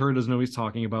fucking turd doesn't know what he's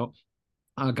talking about.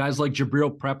 Guys like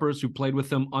Jabril Peppers, who played with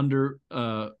him under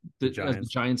the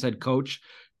Giants head coach,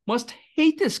 must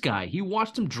hate this guy. He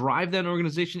watched him drive that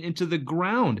organization into the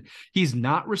ground. He's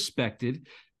not respected,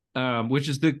 which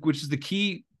is the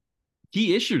key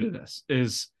issue to this.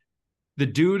 Is the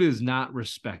dude is not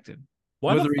respected.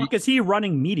 Why the fuck is he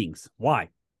running meetings? Why?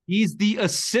 He's the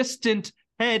assistant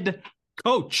head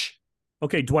coach.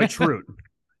 Okay, Dwight Schrute.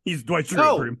 He's Dwight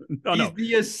Schrute. No, he's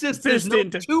the assistant. There's no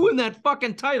two in that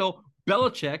fucking title.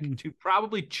 Belichick, to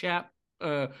probably chap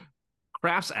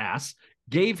Kraft's ass,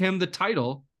 gave him the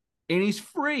title, and he's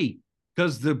free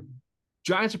because the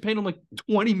Giants are paying him like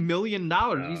 $20 million.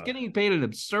 He's getting paid an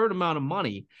absurd amount of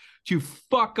money to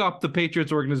fuck up the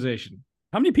Patriots organization.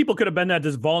 How many people could have been at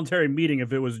this voluntary meeting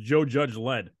if it was Joe Judge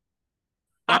led?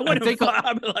 I'd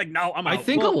be like, no, I'm out. I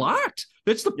think a lot.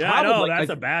 That's the problem. I know, that's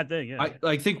a bad thing. Yeah.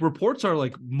 I think reports are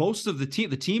like most of the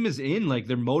team is in, like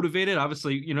they're motivated.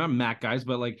 Obviously, I'm Mac guys,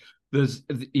 but like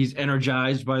he's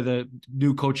energized by the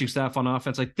new coaching staff on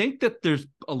offense. I think that there's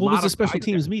a lot. What was the special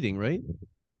teams meeting, right?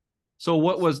 So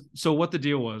what the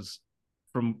deal was,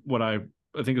 from what I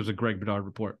think it was a Greg Bedard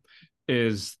report,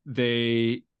 is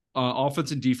they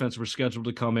offense and defense were scheduled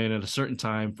to come in at a certain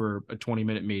time for a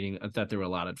 20-minute meeting that they were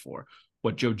allotted for.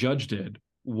 What Joe Judge did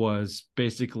was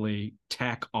basically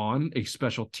tack on a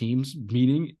special teams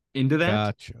meeting into that.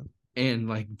 Gotcha. And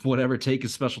like whatever, take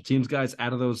his special teams guys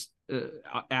out of those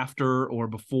after or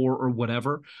before or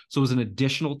whatever. So it was an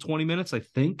additional 20 minutes, I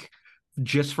think,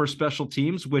 just for special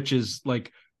teams, which is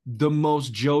like the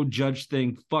most Joe Judge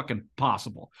thing fucking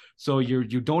possible. So you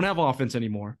don't have offense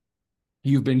anymore.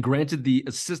 You've been granted the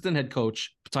assistant head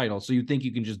coach title, so you think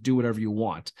you can just do whatever you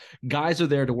want. Guys are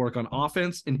there to work on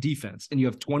offense and defense, and you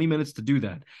have 20 minutes to do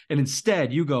that. And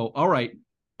instead, you go, all right,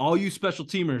 all you special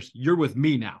teamers, you're with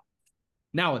me now.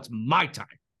 Now it's my time.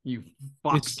 You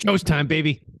fucks. It's Joe's time,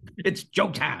 baby. It's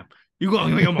Joe time. You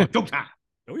go, Joe time.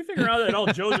 Are we figuring out that all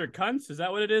Joes are cunts? Is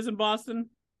that what it is in Boston?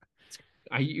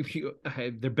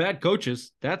 They're bad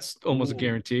coaches. That's almost a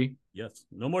guarantee. Yes.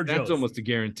 No more Joes. That's almost a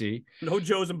guarantee. No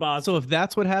Joes in Boston. So if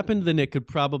that's what happened, then it could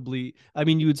probably,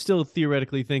 you would still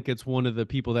theoretically think it's one of the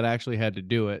people that actually had to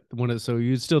do it. So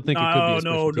you'd still think it could be a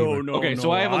special teamer. No. Okay,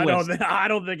 so I have a list. I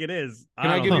don't think it is. Can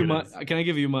I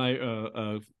give you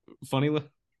my funny list?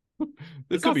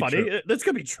 It's not funny. This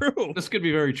could be true. This could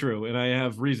be very true, and I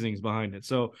have reasonings behind it.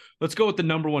 So let's go with the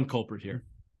number one culprit here.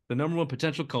 The number one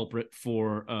potential culprit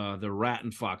for the rat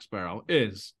in Foxboro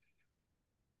is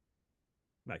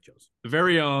Mac Jones. the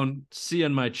very own C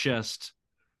on my chest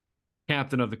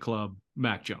captain of the club,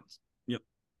 Mac Jones. Yep.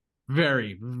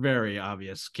 Very, very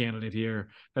obvious candidate here.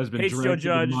 Has been Hates dragged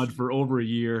Joe through the Judge. mud for over a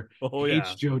year. Oh, Hates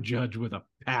yeah. Joe Judge with a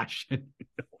passion.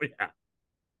 Oh, yeah.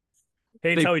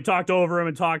 Hates how he talked over him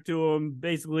and talked to him.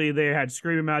 Basically, they had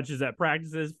screaming matches at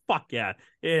practices. Fuck yeah.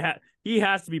 He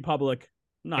has to be public.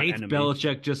 Not Hates enemy.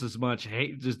 Belichick just as much.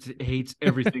 Just hates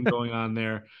everything going on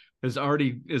there. Has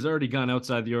already gone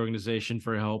outside the organization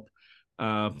for help.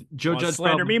 Joe Judge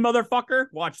slander me, motherfucker.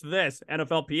 Watch this.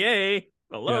 NFLPA.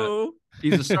 Hello. Yeah.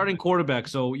 He's a starting quarterback.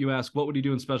 So you ask, what would he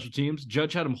do in special teams?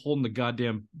 Judge had him holding the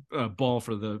goddamn ball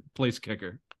for the place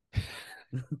kicker.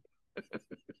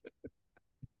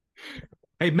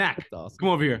 Hey, Mac, awesome. Come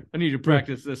over here. I need you to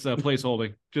practice this place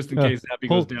holding just in case Zappy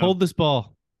goes down. Hold this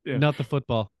ball, not the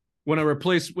football. When I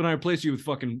replace you with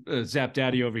fucking Zap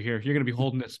Daddy over here, you're gonna be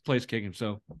holding this place kicking.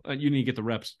 So you need to get the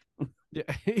reps. Yeah.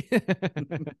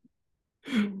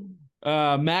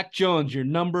 Mac Jones, your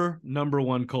number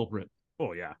one culprit.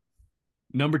 Oh yeah.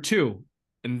 Number two,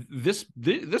 and this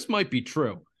might be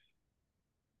true.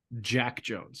 Jack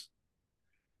Jones.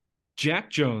 Jack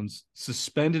Jones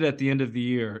suspended at the end of the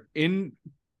year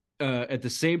at the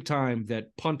same time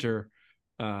that punter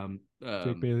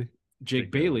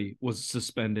Jake Bailey was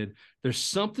suspended. There's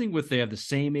something with they have the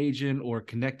same agent or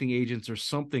connecting agents or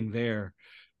something there.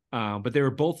 But they were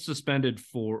both suspended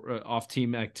for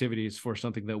off-team activities for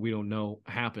something that we don't know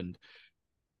happened.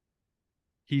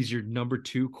 He's your number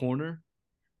two corner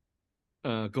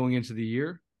going into the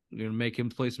year. You're going to make him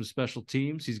play some special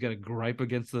teams. He's got a gripe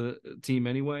against the team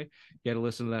anyway. You got to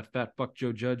listen to that fat fuck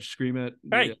Joe Judge scream at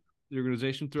the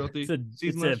organization throughout the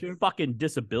season last year. Fucking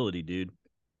disability, dude.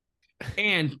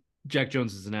 And Jack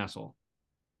Jones is an asshole.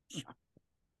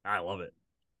 I love it.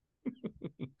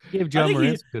 Give John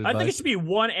Morantz good I advice. think it should be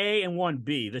 1A and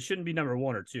 1B. This shouldn't be number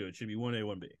 1 or 2. It should be 1A,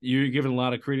 1B. You're giving a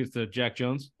lot of credence to Jack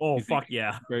Jones? Oh, fuck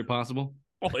yeah. Very possible.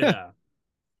 Oh, yeah.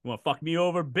 You want to fuck me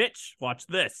over, bitch? Watch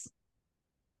this.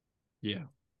 Yeah.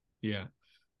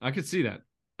 I could see that.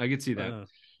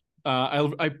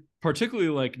 I particularly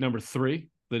like number 3.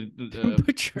 The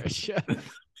Patricia.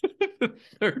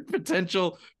 third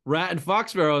potential rat in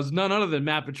Foxboro is none other than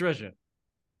Matt Patricia.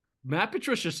 Matt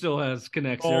Patricia still has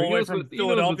connects there. He knows what's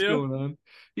going on.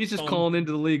 He's just calling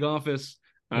into the league office.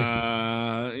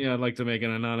 I'd like to make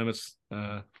an anonymous.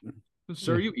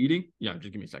 Sir, are you eating? Yeah,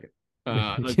 just give me a second.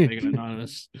 I'd like to make an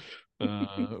anonymous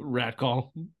rat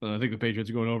call. I think the Patriots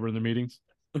are going over in their meetings.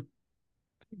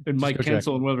 And Mike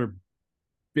Kensel and whatever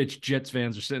bitch Jets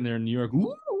fans are sitting there in New York.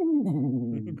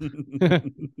 Ooh.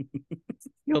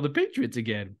 The Patriots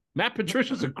again. Matt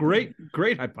Patricia's a great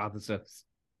hypothesis.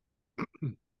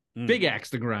 Big axe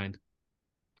to grind.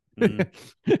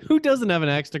 Who doesn't have an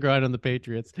axe to grind on the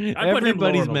Patriots?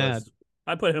 Everybody's mad.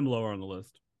 I put him lower on the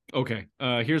list. Okay.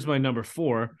 Here's my number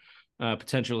 4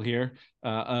 potential here.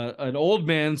 An old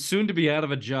man soon to be out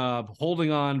of a job,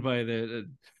 holding on by the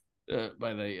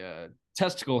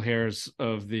testicle hairs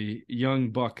of the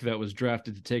young buck that was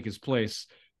drafted to take his place,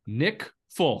 Nick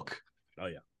Folk. Oh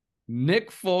yeah.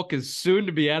 Nick Folk is soon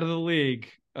to be out of the league.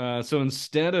 So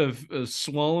instead of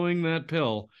swallowing that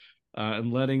pill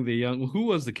and letting the young... Who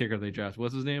was the kicker they drafted?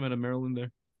 What's his name out of Maryland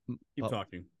there? Keep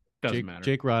talking. Doesn't matter.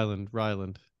 Jake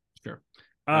Ryland. Sure.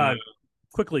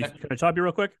 Quickly, can I stop you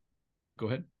real quick? Go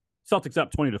ahead. Celtics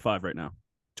up 20-5 right now.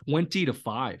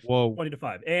 20-5. Whoa.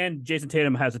 20-5. And Jason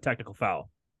Tatum has a technical foul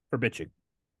for bitching.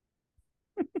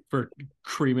 For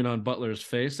creaming on Butler's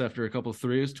face after a couple of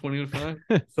threes,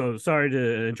 20-5. So sorry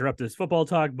to interrupt this football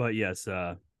talk, but yes,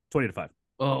 20-5.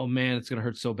 Oh man, it's gonna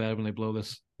hurt so bad when they blow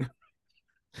this.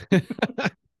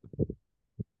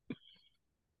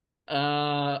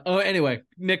 Anyway,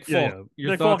 Nick Folk. Yeah.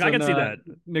 Your Nick thoughts Folk, I on, can see that.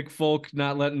 Nick Folk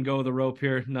not letting go of the rope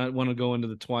here, not want to go into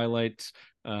the twilight,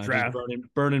 Draft.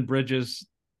 just burning bridges.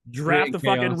 Draft the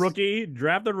fucking chaos. rookie.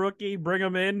 Draft the rookie. Bring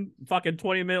him in. Fucking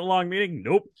 20-minute long meeting.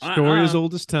 Nope. Story as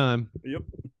old as time. Yep.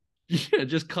 Yeah,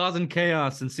 just causing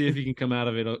chaos and see if you can come out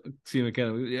of it. See him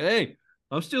again. Hey,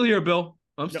 I'm still here, Bill.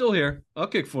 I'm still here. I'll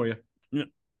kick for you. Yeah.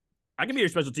 I can be your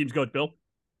special teams coach, Bill.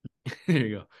 There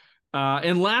you go.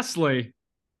 And lastly,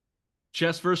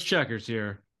 chess versus checkers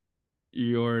here.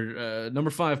 Your number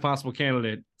 5 possible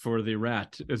candidate for the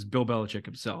rat is Bill Belichick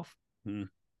himself.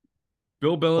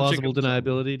 Bill Belichick. Plausible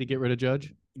deniability to get rid of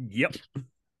Judge. Yep.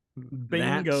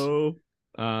 Bingo.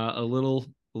 A little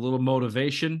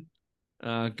motivation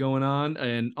going on,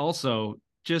 and also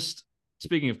just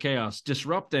speaking of chaos,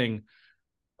 disrupting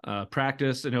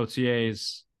practice and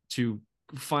OTAs to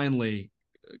finally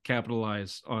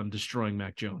capitalize on destroying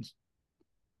Mac Jones.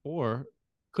 Or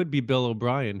could be Bill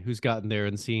O'Brien, who's gotten there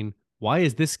and seen, why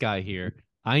is this guy here?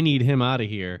 I need him out of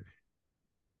here.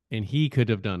 And he could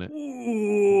have done it.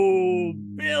 Ooh,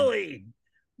 Billy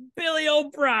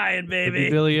O'Brien, baby.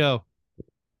 Billy O.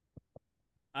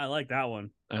 I like that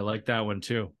one. I like that one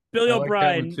too. Billy I like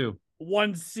O'Brien, that one too.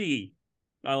 1C.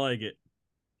 I like it.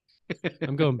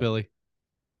 I'm going Billy.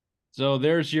 So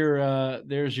there's your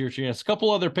chance. A couple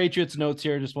other Patriots notes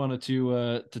here. Just wanted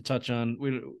to touch on.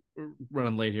 We're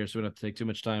running late here, so we don't have to take too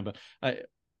much time. But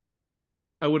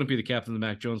I wouldn't be the captain of the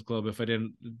Mac Jones Club if I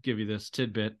didn't give you this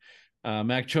tidbit.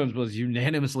 Mac Jones was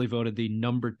unanimously voted the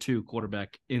number 2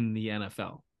 quarterback in the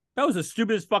NFL. That was the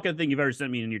stupidest fucking thing you've ever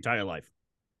sent me in your entire life.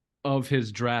 Of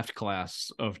his draft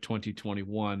class of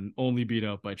 2021, only beat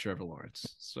out by Trevor Lawrence.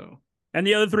 So, and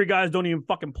the other 3 guys don't even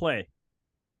fucking play.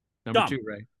 Number 2,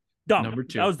 Ray. Dumb. Number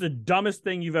 2. That was the dumbest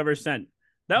thing you've ever sent.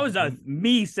 That was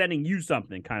me sending you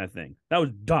something kind of thing. That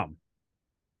was dumb.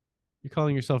 You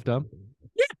calling yourself dumb?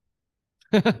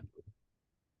 Yeah.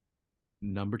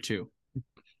 Number 2.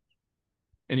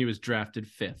 And he was drafted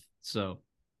 5th. So,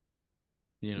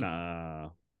 you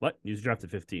know. What? He was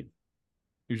drafted 15th.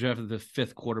 He was drafted the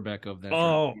 5th quarterback of that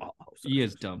draft. He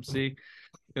is dumb. See?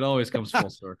 It always comes full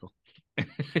circle.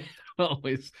 It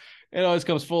always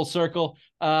comes full circle.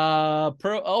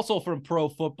 Also from Pro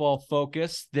Football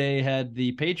Focus, they had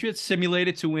the Patriots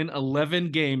simulated to win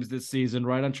 11 games this season,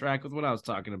 right on track with what I was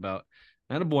talking about.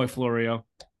 And a boy, Florio.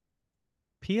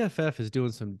 PFF is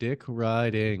doing some dick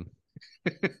riding.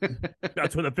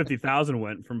 That's where the 50,000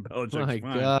 went from Belichick.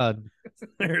 My God,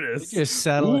 there it is. Just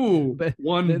settle. Ooh,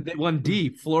 one D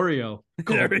Florio.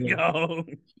 There we go.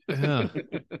 Yeah.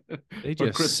 They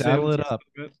just saddle it up.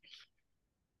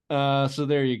 So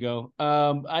there you go.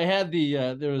 I had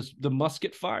there was the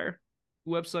Musket Fire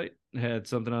website. It had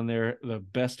something on there, the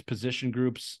best position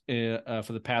groups for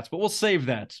the Pats, but we'll save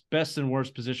that best and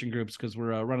worst position groups because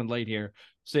we're running late here.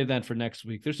 Save that for next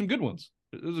week. There's some good ones.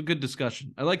 It was a good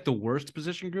discussion. I like the worst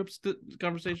position groups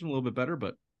conversation a little bit better,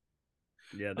 but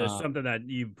yeah, there's something that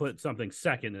you put something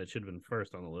second that should have been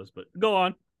first on the list, but go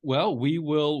on. Well, we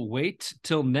will wait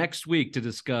till next week to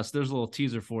discuss. There's a little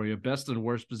teaser for you. Best and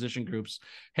worst position groups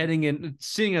heading in,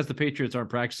 seeing as the Patriots aren't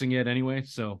practicing yet anyway,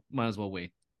 so might as well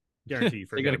wait. Guarantee you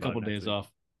they got a couple days off.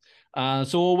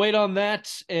 So we'll wait on that,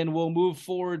 and we'll move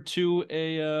forward to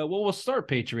we'll start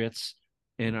Patriots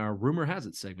in our Rumor Has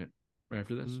It segment right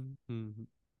after this. Mm-hmm.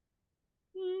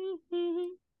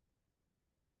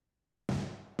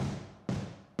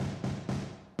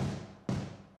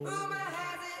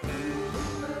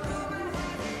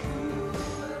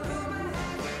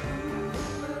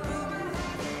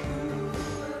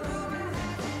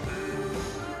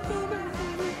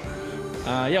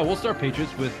 We'll start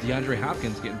Patriots with DeAndre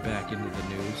Hopkins getting back into the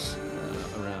news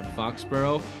around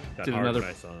Foxboro. Did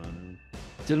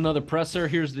another presser.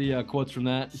 Here's the quotes from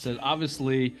that. It said,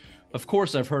 obviously, of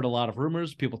course, I've heard a lot of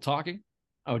rumors, people talking.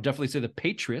 I would definitely say the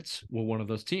Patriots were one of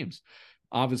those teams.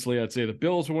 Obviously, I'd say the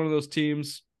Bills were one of those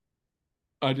teams.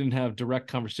 I didn't have direct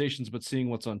conversations, but seeing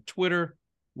what's on Twitter,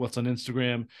 what's on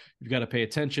Instagram, you've got to pay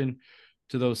attention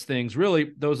to those things.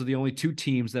 Really, those are the only 2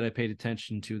 teams that I paid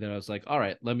attention to that I was like, all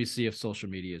right, let me see if social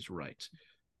media is right.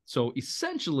 So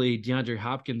essentially, DeAndre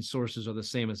Hopkins' sources are the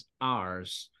same as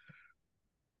ours,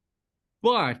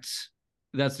 but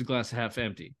that's the glass half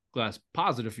empty. Glass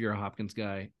positive if you're a Hopkins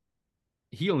guy.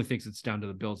 He only thinks it's down to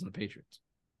the Bills and the Patriots.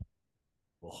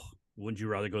 Well, wouldn't you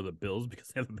rather go to the Bills because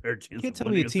they have a better chance? You can't tell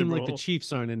me a team like the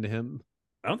Chiefs aren't into him.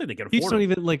 I don't think they can afford Chiefs don't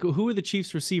him. even like. Who are the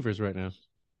Chiefs receivers right now?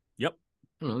 Yep.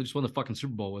 I don't know. They just won the fucking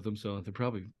Super Bowl with him, so they're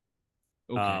probably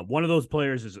okay. One of those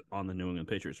players is on the New England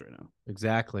Patriots right now.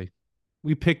 Exactly.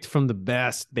 We picked from the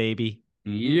best, baby.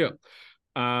 Yeah.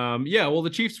 Well, the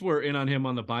Chiefs were in on him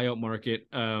on the buyout market.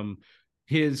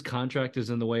 His contract is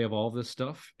in the way of all of this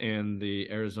stuff, and the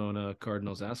Arizona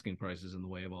Cardinals asking price is in the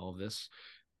way of all of this.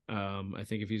 I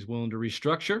think if he's willing to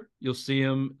restructure, you'll see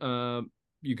him.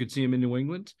 You could see him in New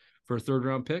England for a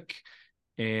 3rd-round pick,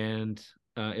 and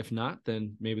if not,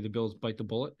 then maybe the Bills bite the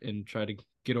bullet and try to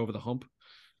get over the hump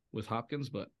with Hopkins.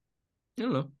 But I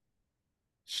don't know.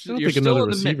 I don't think another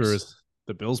receiver is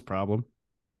the Bills' problem.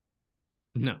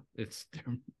 No, it's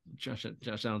Josh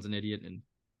Allen's an idiot, and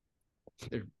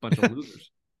they're a bunch of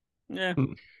losers. Yeah,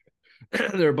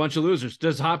 they're a bunch of losers.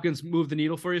 Does Hopkins move the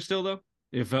needle for you still, though?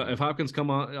 If Hopkins come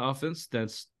on offense,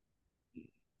 that's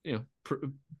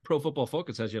Pro Football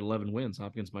Focus has you at 11 wins.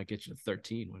 Hopkins might get you to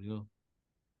 13. What do you know?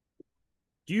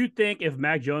 Do you think if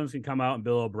Mac Jones can come out and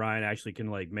Bill O'Brien actually can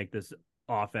make this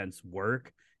offense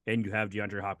work, and you have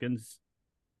DeAndre Hopkins,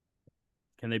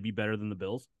 Can they be better than the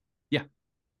Bills? Yeah.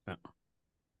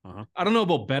 I don't know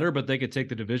about better, but they could take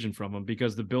the division from them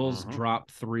because the Bills drop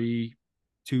 3,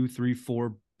 2, 3,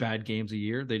 4 bad games a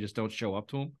year. They just don't show up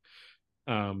to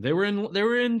them.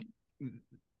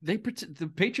 The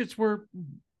Patriots were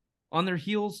on their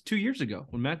heels 2 years ago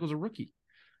when Mac was a rookie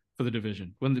for the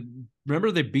division.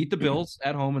 Remember they beat the Bills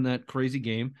at home in that crazy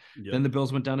game. Yep. Then the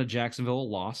Bills went down to Jacksonville,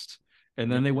 lost,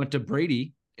 and then they went to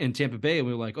Brady in Tampa Bay, and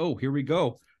we were like, oh, here we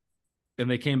go. And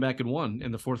they came back and won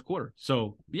in the fourth quarter.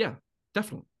 So yeah,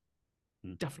 definitely.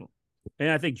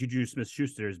 And I think Juju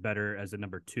Smith-Schuster is better as a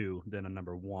number 2 than a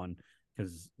number 1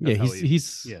 because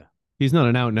he's not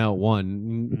an out and out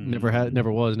one.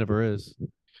 Never was, never is.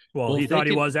 Well, he thought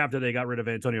he was after they got rid of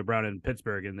Antonio Brown in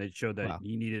Pittsburgh, and they showed that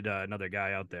he needed another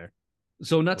guy out there.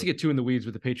 So not to get too in the weeds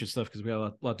with the Patriots stuff because we have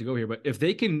a lot to go here, but if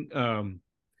they can,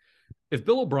 if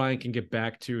Bill O'Brien can get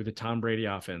back to the Tom Brady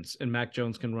offense and Mac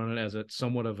Jones can run it as a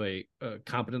somewhat of a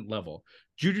competent level,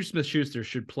 Juju Smith-Schuster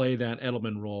should play that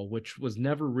Edelman role, which was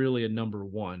never really a number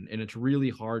 1, and it's really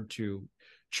hard to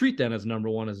treat that as number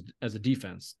 1 as a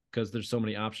defense because there's so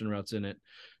many option routes in it.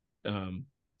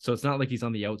 So it's not like he's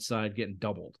on the outside getting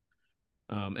doubled.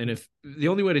 And if the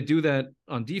only way to do that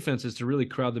on defense is to really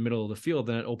crowd the middle of the field,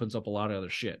 then it opens up a lot of other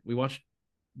shit. We watched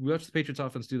the Patriots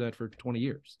offense do that for 20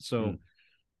 years. So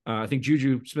I think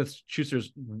Juju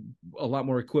Smith-Schuster's a lot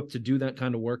more equipped to do that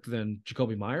kind of work than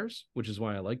Jacoby Myers, which is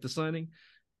why I like the signing.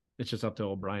 It's just up to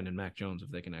O'Brien and Mac Jones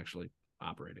if they can actually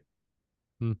operate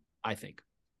it. I think.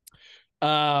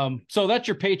 So that's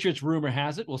your Patriots rumor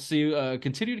has it. We'll see.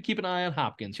 Continue to keep an eye on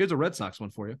Hopkins. Here's a Red Sox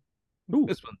one for you. Ooh.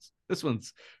 This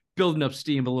one's building up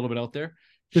steam a little bit out there.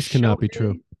 This cannot be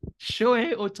true.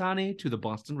 Shohei Ohtani to the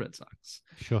Boston Red Sox.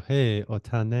 Shohei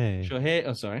Ohtani.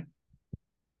 Oh, sorry.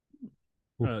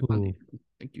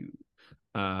 Thank you.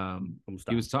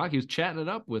 He was chatting it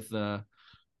up with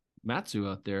Matsu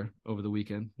out there over the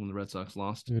weekend when the Red Sox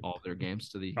lost all their games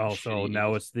to the. So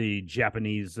now it's the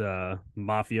Japanese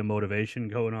mafia motivation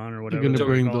going on or whatever. You're going to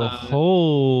bring the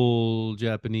whole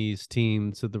Japanese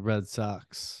team to the Red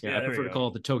Sox. Yeah, I prefer to call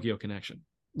it the Tokyo Connection.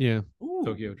 Yeah,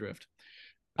 Tokyo Drift.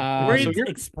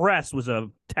 Express was a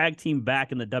tag team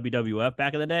back in the WWF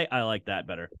back in the day. I like that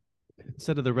better.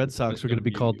 Instead of the Red Sox, we're going to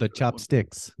be called the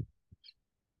Chopsticks.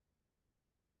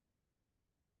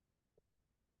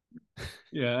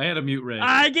 Yeah, I had a mute Ray.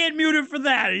 I get muted for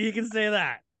that. You can say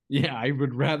that. Yeah, I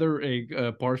would rather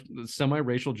a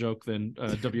semi-racial joke than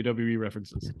WWE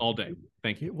references all day.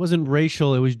 Thank you. It wasn't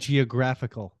racial. It was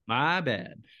geographical. My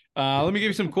bad. Let me give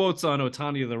you some quotes on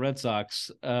Ohtani of the Red Sox.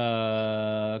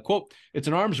 Quote, it's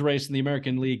an arms race in the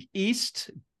American League East.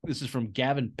 This is from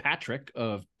Gavin Patrick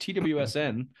of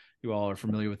TWSN. You all are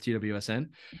familiar with TWSN.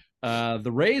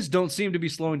 The Rays don't seem to be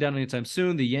slowing down anytime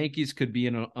soon. The Yankees could be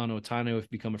in on Ohtani if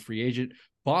he become a free agent.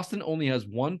 Boston only has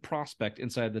one prospect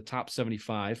inside the top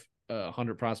 75,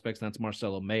 100 prospects, and that's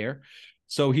Marcelo Mayer.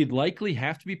 So he'd likely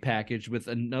have to be packaged with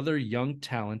another young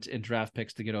talent and draft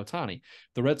picks to get Ohtani.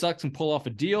 The Red Sox can pull off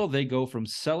a deal. They go from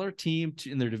seller team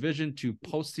in their division to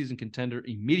postseason contender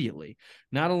immediately.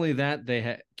 Not only that,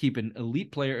 they keep an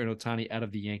elite player in Ohtani out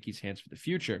of the Yankees' hands for the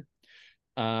future.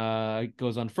 It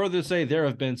goes on further to say there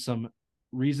have been some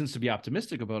reasons to be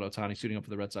optimistic about Ohtani suiting up for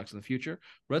the Red Sox in the future.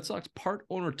 Red Sox part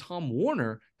owner Tom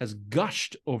Warner has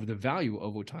gushed over the value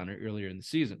of Ohtani earlier in the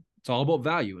season. It's all about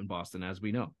value in Boston, as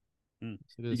we know.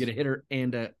 You get a hitter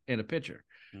and a pitcher.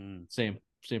 Same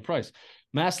price.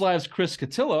 Mass Live's Chris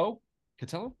Cotillo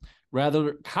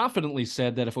rather confidently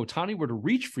said that if Ohtani were to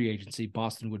reach free agency,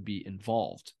 Boston would be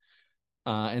involved.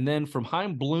 And then from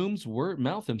Chaim Bloom's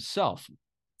mouth himself,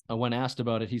 when asked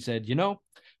about it, he said,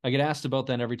 I get asked about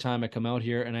that every time I come out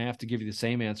here, and I have to give you the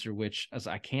same answer, which is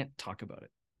I can't talk about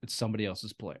it. It's somebody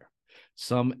else's player.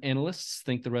 Some analysts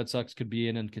think the Red Sox could be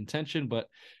in contention, but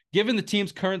given the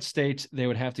team's current state, they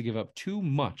would have to give up too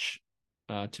much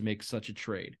to make such a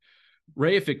trade.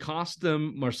 Ray, if it cost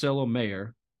them Marcelo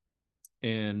Mayer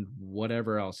and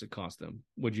whatever else it cost them,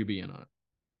 would you be in on it?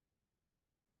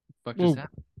 Fuck just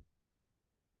happened?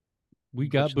 We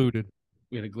got booted.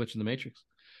 We had a glitch in the Matrix.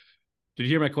 Did you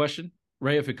hear my question?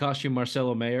 Ray, if it cost you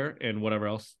Marcelo Mayer and whatever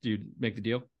else, do you make the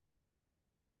deal?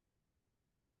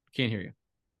 Can't hear you.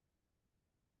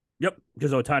 Yep,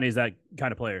 because Ohtani is that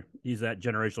kind of player. He's that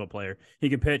generational player. He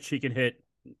can pitch, he can hit.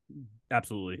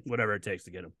 Absolutely, whatever it takes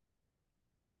to get him.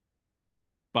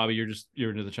 Bobby, you're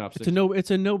into the chopsticks.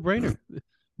 It's a no-brainer.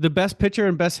 The best pitcher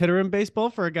and best hitter in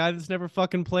baseball for a guy that's never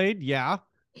fucking played. Yeah.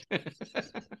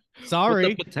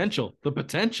 Sorry. But the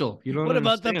potential. You don't. What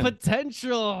understand. about the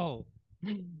potential?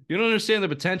 You don't understand the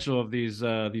potential of these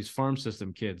farm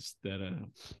system kids that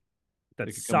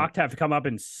sucked have to come up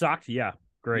and sucked. Yeah.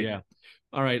 Great. Yeah.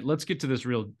 All right, let's get to this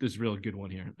real good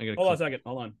one here. I got. Hold on a second.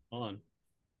 Hold on.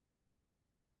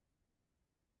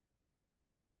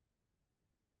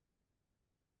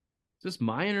 Is this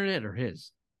my internet or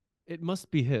his? It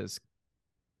must be his.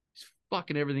 He's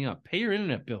fucking everything up. Pay your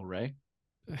internet bill, Ray.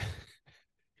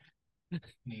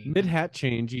 Mid hat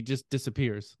change, he just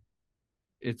disappears.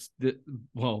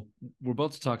 Well, we're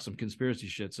about to talk some conspiracy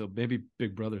shit, so maybe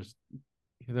Big Brother's.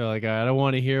 They're like, I don't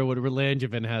want to hear what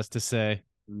Langevin has to say.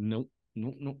 Nope.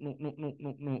 God,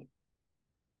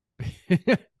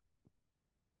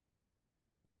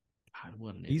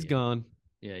 what an He's idiot. gone.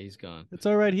 Yeah, he's gone. It's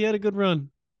all right. He had a good run.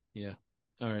 Yeah.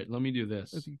 All right, let me do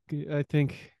this. I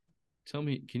think. Tell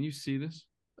me, can you see this?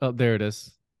 Oh, there it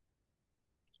is.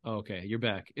 Oh, okay, you're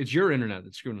back. It's your internet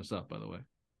that's screwing us up, by the way.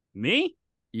 Me?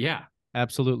 Yeah.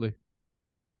 Absolutely.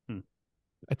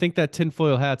 I think that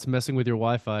tinfoil hat's messing with your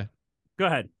Wi-Fi. Go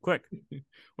ahead, quick.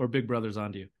 Or Big Brother's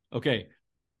onto you. Okay,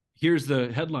 here's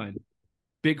the headline.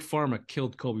 Big Pharma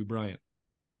killed Kobe Bryant.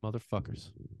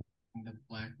 Motherfuckers. The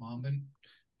Black Mamba.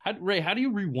 Ray, how do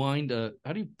you rewind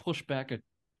how do you push back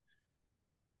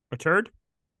A turd?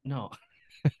 No.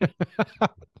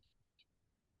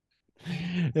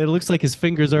 It looks like his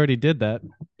fingers already did that.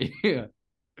 Yeah.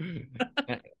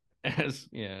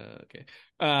 Okay.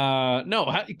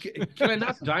 No, can I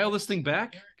not dial this thing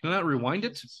back? Can I not rewind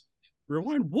it?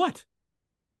 Rewind what?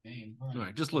 All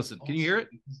right, just listen. Can you hear it?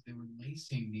 Because they were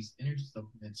lacing these energy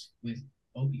supplements with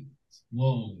opioids.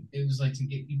 Whoa. It was like to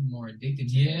get people more addicted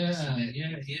to it. So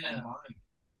yeah.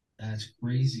 That's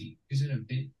crazy. Is it a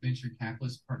venture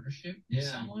capitalist partnership with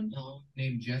someone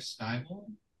named Jeff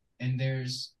Stivel? And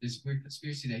there's this weird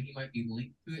conspiracy that he might be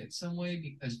linked to it in some way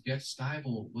because Jeff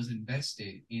Stivel was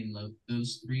invested in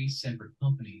those 3 separate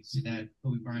companies that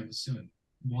Kobe Bryant was suing.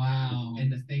 Wow.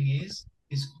 And the thing is,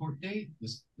 his court date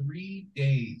was 3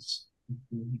 days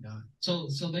before he died. So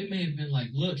they may have been like,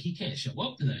 look, he can't show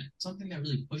up to that. Something that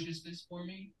really pushes this for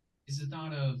me is the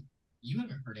thought of, you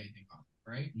haven't heard anything about it,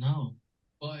 right? No.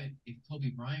 But if Kobe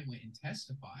Bryant went and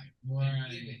testified,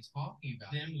 and he had been talking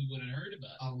about it, then we would have heard about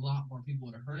it. A lot more people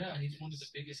would have heard about it. He's one of the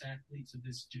biggest athletes of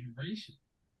this generation.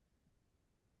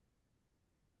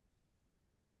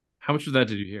 How much of that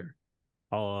did you hear?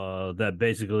 That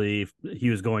basically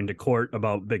he was going to court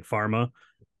about Big Pharma,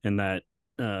 and that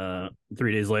 3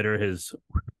 days later his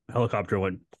helicopter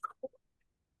went.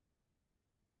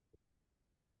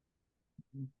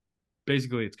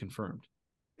 Basically, it's confirmed.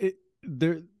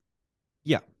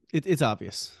 It's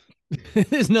obvious.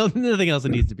 There's nothing else that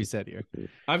needs to be said here.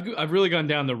 I've really gone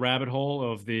down the rabbit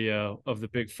hole of the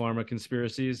Big Pharma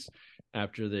conspiracies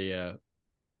after the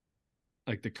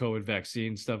like the COVID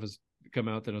vaccine stuff has come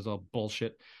out that it was all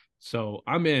bullshit. So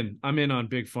I'm in on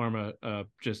Big Pharma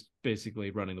just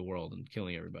basically running the world and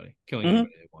killing everybody they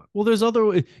want. Well, there's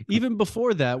even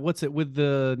before that. What's it with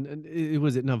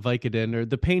was it not Vicodin or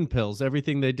the pain pills?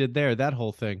 Everything they did there, that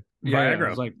whole thing. Yeah, it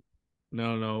was like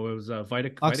no, it was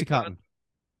Oxycontin.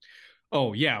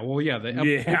 Oh yeah, well yeah, the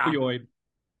opioid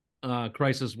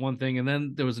crisis one thing, and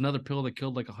then there was another pill that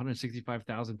killed like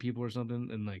 165,000 people or something,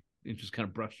 and like it just kind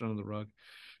of brushed under the rug.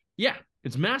 Yeah,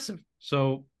 it's massive.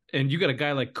 So, and you got a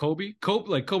guy like Kobe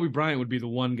Bryant would be the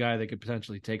one guy that could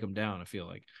potentially take him down. I feel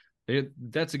like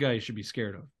that's a guy you should be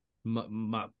scared of.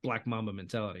 Black Mamba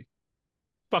mentality.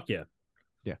 Fuck yeah.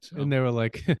 Yeah, so, and they were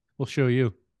like, "We'll show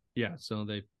you." Yeah, so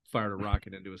they fired a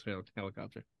rocket into his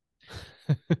helicopter.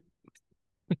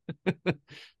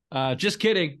 Just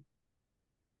kidding.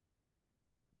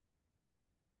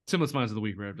 Simplest Minds of the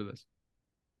Week right after this.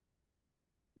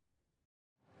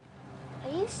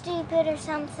 Are you stupid or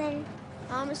something?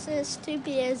 I'm as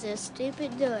stupid as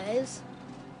stupid does.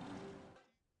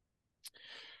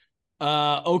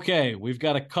 Okay, we've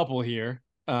got a couple here.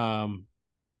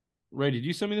 Ray, did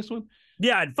you send me this one?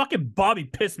 Yeah, and fucking Bobby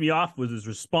pissed me off with his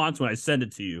response when I sent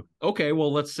it to you. Okay,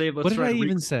 well, what did I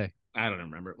even say? I don't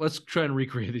remember. Let's try and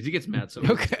recreate this. He gets mad. So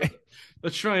okay.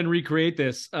 Let's try and recreate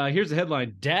this. Here's the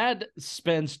headline. Dad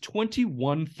spends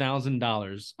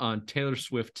 $21,000 on Taylor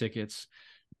Swift tickets.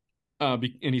 And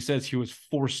he says he was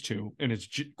forced to. And it's,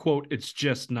 quote, it's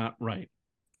just not right.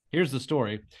 Here's the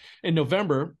story. In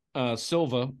November,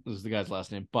 Silva, this is the guy's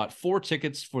last name, bought 4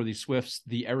 tickets for the Swifts'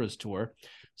 The Eras Tour.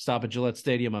 Stop at Gillette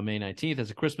Stadium on May 19th as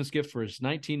a Christmas gift for his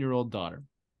 19-year-old daughter.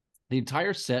 The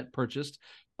entire set purchased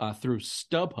through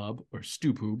StubHub or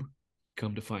StubHub,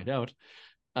 come to find out,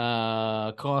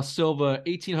 cost Silva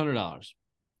 $1,800,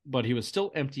 but he was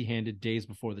still empty-handed days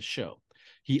before the show.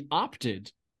 He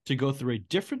opted to go through a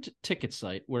different ticket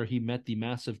site where he met the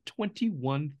massive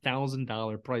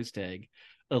 $21,000 price tag,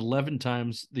 11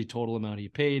 times the total amount he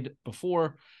paid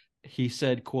before. He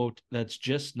said, quote, "That's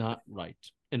just not right,"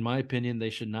 In my opinion, they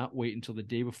should not wait until the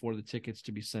day before the tickets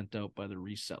to be sent out by the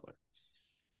reseller.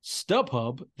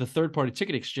 StubHub, the third-party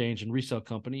ticket exchange and resale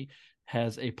company,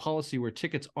 has a policy where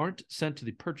tickets aren't sent to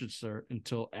the purchaser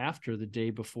until after the day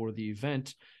before the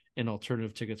event, and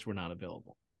alternative tickets were not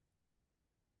available.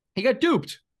 He got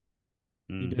duped.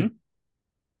 Mm-hmm.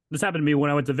 This happened to me when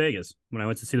I went to Vegas, when I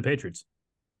went to see the Patriots.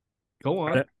 Go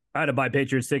on. I had to buy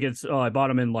Patriots tickets. Oh, I bought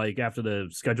them in like after the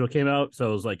schedule came out. So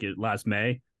it was like last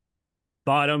May.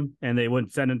 Bought them and they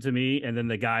wouldn't send them to me. And then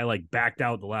the guy like backed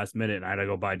out the last minute and I had to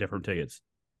go buy different tickets.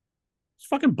 It's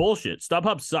fucking bullshit.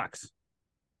 StubHub sucks.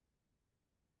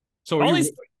 So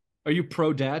are you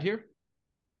pro dad here?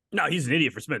 No, he's an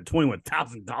idiot for spending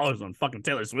 $21,000 on fucking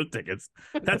Taylor Swift tickets.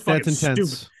 That's fucking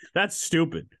intense. stupid. That's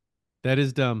stupid. That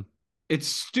is dumb. It's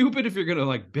stupid if you're gonna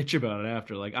like bitch about it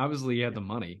after. Like, obviously you had the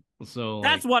money, so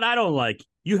That's what I don't like.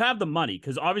 You have the money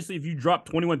because obviously if you drop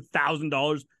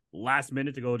 $21,000 last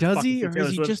minute to go, does he, or Taylor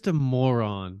is he Swift, just a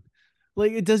moron?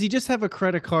 Like, does he just have a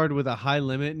credit card with a high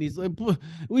limit, and he's like,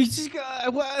 "We just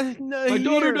got my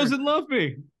daughter doesn't love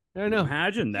me." I know.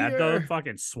 Imagine that though.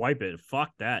 Fucking swipe it.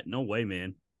 Fuck that. No way,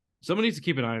 man. Someone needs to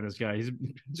keep an eye on this guy. He's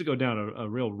to go down a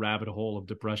real rabbit hole of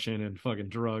depression and fucking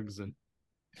drugs, and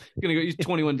he's gonna go. He's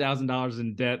 $21,000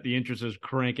 in debt. The interest is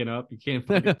cranking up. You can't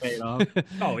fucking pay it off.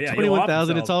 Oh yeah,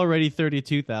 21,000. It's already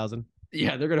 32,000.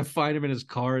 Yeah, they're gonna find him in his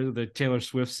car, the Taylor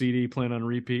Swift CD playing on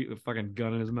repeat with a fucking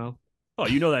gun in his mouth. Oh,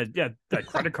 you know that? Yeah, that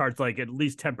credit card's like at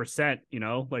least 10%. You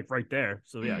know, like right there.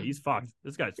 So yeah, he's fucked.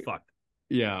 This guy's fucked.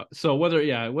 Yeah. So whether he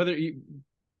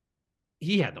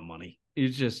had the money,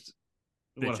 he's just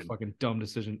what a fucking dumb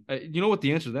decision. You know what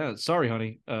the answer to that is? Sorry,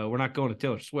 honey, we're not going to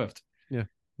Taylor Swift. Yeah.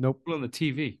 Nope. We're on the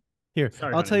TV. Here,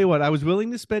 Sorry, I'll honey. tell you what. I was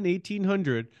willing to spend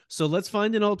 $1,800, so let's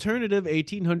find an alternative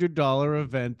 $1,800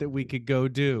 event that we could go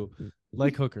do,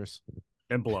 like hookers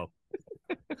And blow.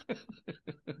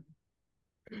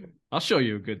 I'll show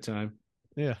you a good time.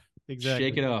 Yeah, exactly.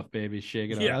 Shake it off, baby.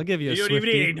 Shake it Yeah, off. I'll give you a You don't even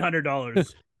Swiftie. need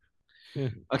 $800. Yeah.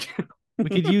 Okay. We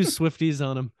could use Swifties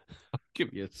on them. I'll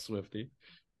give you a Swiftie.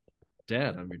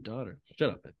 Dad, I'm your daughter.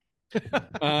 Shut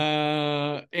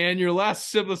up. And your last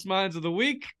Sibless Minds of the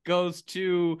week goes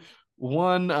to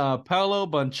one Paolo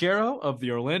Banchero of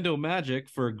the Orlando Magic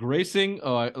for gracing.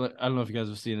 Oh, I don't know if you guys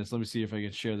have seen this. Let me see if I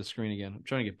can share the screen again. I'm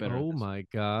trying to get better. Oh my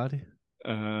God.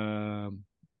 Oh,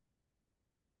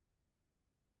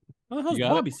 how's You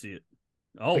got Bobby see it?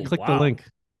 Oh, I clicked wow. the link.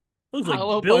 Looks like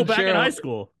Paolo Bill back in Banchero high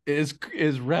school. is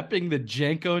repping the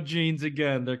Janko jeans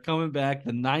again. They're coming back.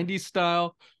 The 90s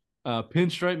style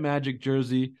pinstripe Magic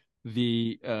jersey,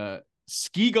 the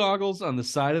ski goggles on the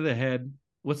side of the head.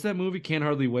 What's that movie? Can't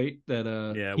Hardly Wait. That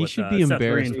Yeah, He with, should be Seth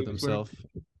embarrassed Green. with himself.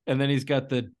 and then he's got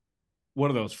the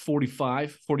what are those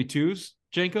 42s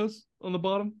Jankos on the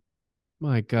bottom?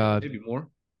 My God. Maybe more.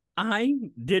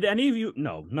 Did any of you?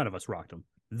 No, none of us rocked them.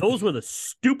 Those were the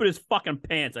stupidest fucking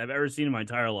pants I've ever seen in my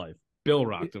entire life. Bill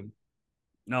rocked them.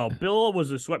 No, Bill was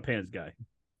a sweatpants guy.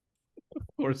 Of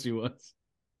course he was.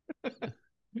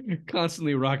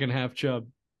 Constantly rocking half chub.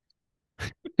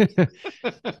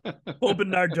 Hoping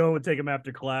Nardone would take him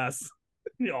after class.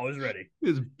 He always ready.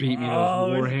 Just beat me Oh,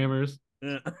 with warhammers.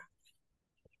 Yeah.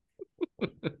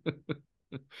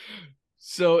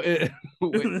 So,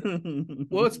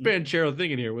 what's Banchero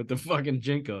thinking here with the fucking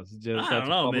Jinkos? I don't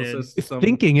know, man.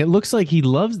 Thinking, it looks like he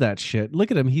loves that shit.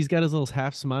 Look at him. He's got his little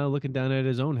half smile looking down at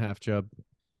his own half chub.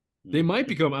 They might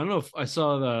become. I don't know if I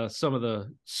saw some of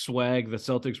the swag the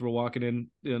Celtics were walking in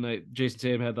the night. Jason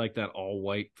Tatum had like that all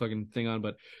white fucking thing on,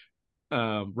 but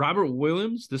Robert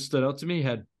Williams, this stood out to me,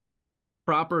 had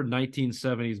proper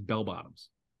 1970s bell bottoms.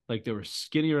 Like they were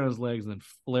skinny around his legs and then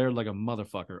flared like a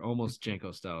motherfucker, almost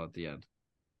Janko style at the end.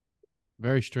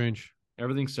 Very strange.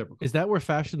 Everything's separate. Is that where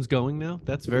fashion's going now?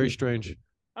 That's very strange.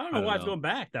 I don't know why it's going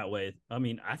back that way. I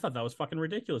mean, I thought that was fucking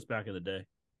ridiculous back in the day.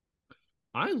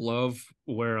 I love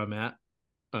where I'm at,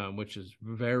 which is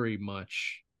very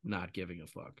much not giving a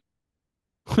fuck.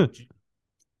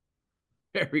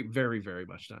 Very, very, very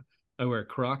much not. I wear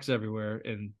Crocs everywhere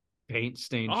and paint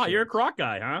stained. Oh, you're a Croc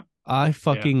guy, huh? I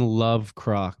fucking love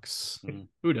Crocs.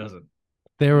 Who doesn't?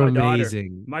 They're My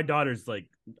amazing. My daughter's like,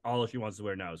 all she wants to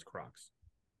wear now is Crocs.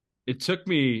 It took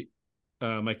me,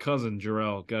 my cousin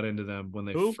Jarrell got into them when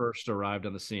they first arrived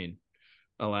on the scene.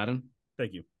 Aladdin.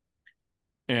 Thank you.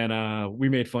 And we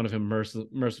made fun of him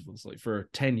mercilessly for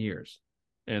 10 years.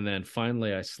 And then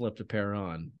finally I slipped a pair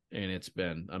on and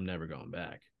I'm never going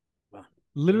back. Wow.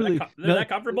 Literally, they're that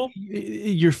comfortable?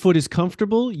 Your foot is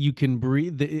comfortable. You can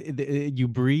breathe. You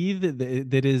breathe.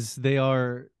 They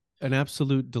are an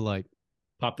absolute delight.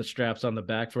 Pop the straps on the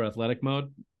back for athletic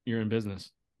mode. You're in business.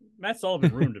 Matt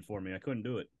Sullivan ruined it for me. I couldn't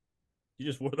do it. You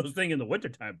just wore those things in the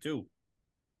wintertime, too.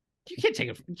 You can't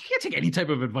take any type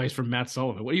of advice from Matt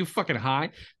Sullivan. What are you, fucking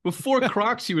high? Before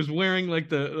Crocs, he was wearing like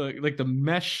the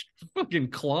mesh fucking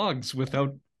clogs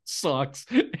without socks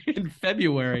in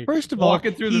February. First of all,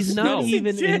 walking through he's the not snow.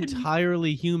 even He did.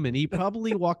 entirely human. He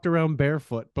probably walked around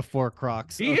barefoot before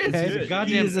Crocs. He is. okay? He's a He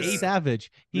goddamn is a ape.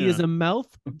 savage. He is a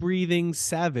mouth-breathing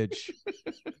savage.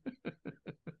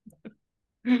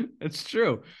 It's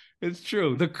true. It's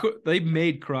true. They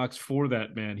made Crocs for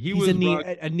that man. He's was a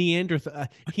Neanderthal.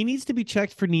 He needs to be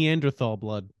checked for Neanderthal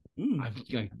blood. 100%.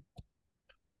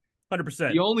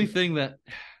 The only thing that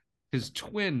his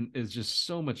twin is just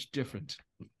so much different.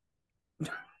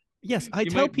 Yes, I You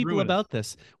tell might people ruin it. about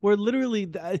this. Where literally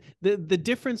the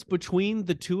difference between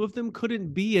the two of them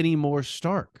couldn't be any more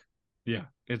stark. Yeah,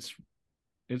 it's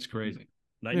crazy.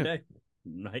 Night and day.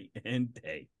 Night and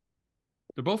day.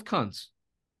 They're both cunts.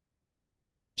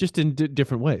 Just in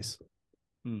different ways.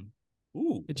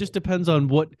 Ooh. It just depends on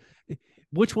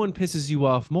which one pisses you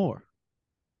off more.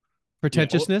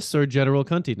 Pretentiousness or general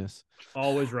cuntiness.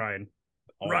 Always Ryan.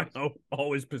 Always. Ryan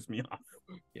always piss me off.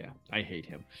 Yeah, I hate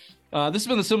him. This has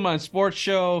been the Simple Mind Sports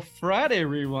Show, Friday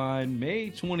Rewind, May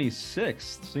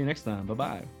 26th. See you next time.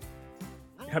 Bye-bye.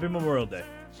 Happy Memorial Day.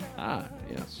 Ah,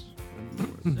 yes.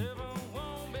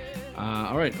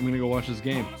 All right, I'm going to go watch this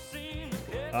game.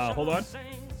 Hold on.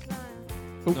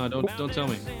 No, don't tell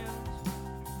me.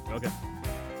 Okay.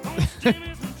 Okay.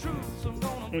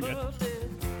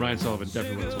 Ryan Sullivan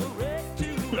definitely wins one.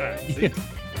 See?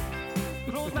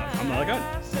 I'm not a gun.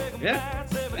 Yeah.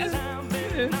 See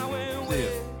ya.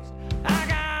 I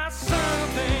got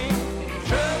something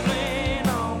troubling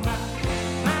on my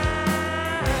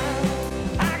mind.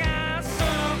 I got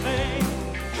something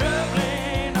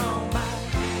troubling on my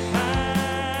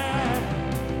mind.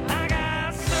 I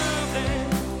got something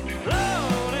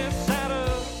blowing inside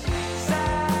of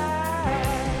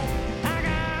side. I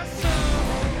got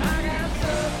something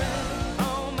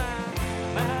on my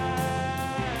mind.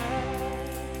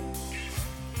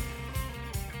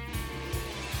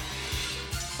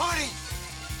 Marty!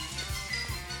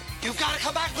 You've got to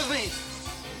come back with me!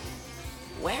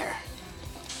 Where?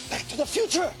 Back to the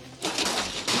future!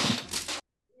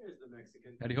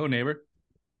 Howdy ho, neighbor.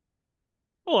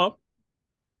 Hello.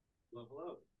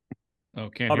 Oh,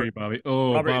 can't Robert. hear you, Bobby.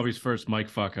 Oh, Robert. Bobby's first mic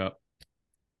fuck up.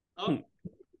 Oh,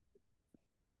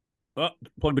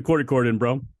 plug the cord in,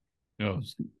 bro. No,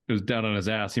 it was down on his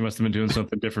ass. He must have been doing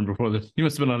something different before this. He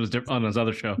must have been on his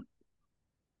other show.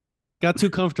 Got too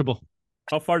comfortable.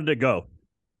 How far did it go?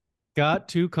 Got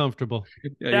too comfortable.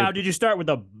 Now, did you start with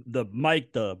the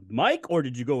mic, or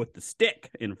did you go with the stick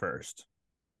in first?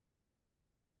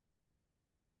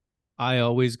 I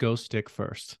always go stick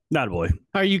first. Not a boy.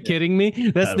 Are you kidding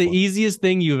me? That's the Attaboy. easiest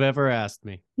thing you've ever asked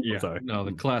me. Yeah, Sorry. no,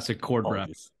 the classic cord wrap.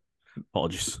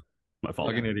 Apologies. My fault.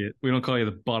 Fucking idiot. We don't call you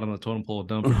the bottom of the totem pole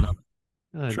dump for nothing.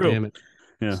 God True. damn it.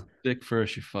 Yeah. Stick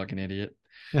first, you fucking idiot.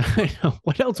 I know.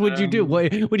 What else would you do? What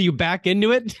do you back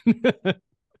into it?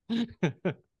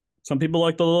 Some people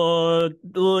like the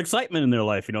little excitement in their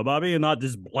life, Bobby, and not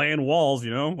just bland walls,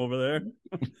 over there.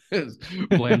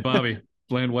 Bland Bobby.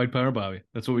 Bland white power Bobby.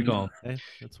 That's what we call him. Hey,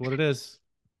 that's what it is.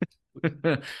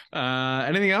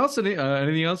 Anything else?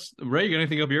 Anything else? Ray, you got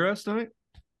anything up your ass tonight?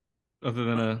 Other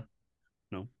than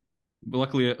no.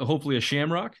 Luckily, hopefully a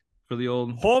shamrock for the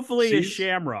old. Hopefully a C's?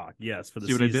 shamrock. Yes, for the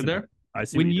See what I season. did there? I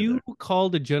see. When what you did there.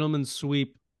 called a gentleman's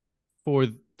sweep for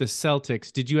the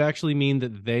Celtics, did you actually mean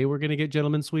that they were going to get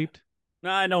gentleman sweeped?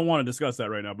 No, I don't want to discuss that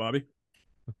right now, Bobby.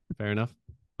 Fair enough.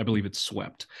 I believe it's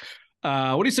swept.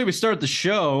 What do you say we start the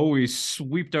show? We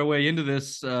swept our way into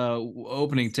this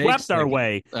opening take. Swept our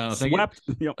way. Thank Swept.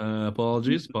 you.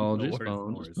 Apologies. worries.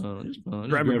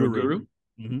 Grammar guru.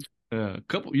 Mhm.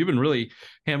 You've been really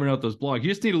hammering out those blogs. You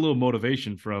just need a little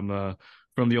motivation from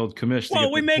the old commish. To Well,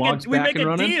 get we the make blogs it. We back make and a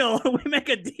running. deal. We make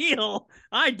a deal.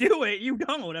 I do it. You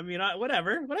don't. I mean,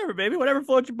 whatever, baby. Whatever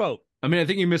floats your boat. I mean, I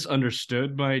think you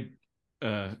misunderstood my.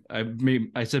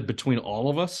 I said between all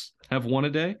of us have one a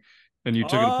day, and you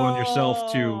took it upon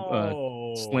yourself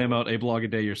to slam out a blog a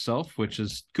day yourself, which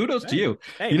is kudos to you.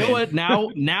 Hey, you know man.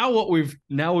 what? Now what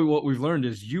we've learned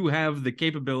is you have the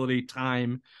capability,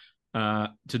 time,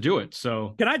 to do it.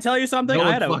 So Can I tell you something? no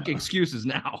I had fuck excuses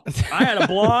now. I had a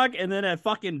blog, and then I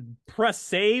fucking press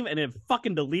save, and it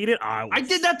fucking deleted. I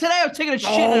did that today. I was taking a shit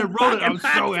and I wrote it. I was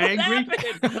so angry.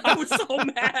 I was so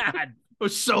mad. I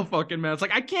was so fucking mad. It's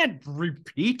like I can't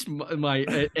repeat my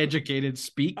educated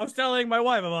speak. I was telling my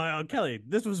wife, I'm like, oh, Kelly,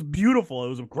 this was beautiful. It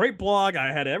was a great blog.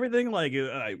 I had everything. Like,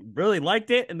 I really liked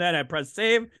it. And then I pressed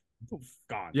save.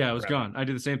 Gone. Yeah, it was forever. gone. I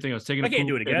did the same thing. I was taking a I can't poop,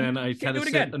 do it again. and then I Can't had do to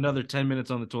it sit again. another 10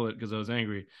 minutes on the toilet because I was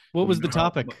angry. What was the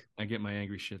topic? I get my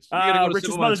angry shits.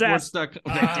 Rich's mother's ass.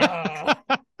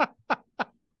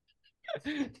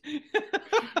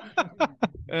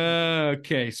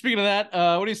 Okay. Speaking of that,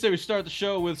 what do you say we start the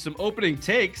show with some opening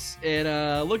takes?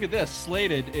 And look at this.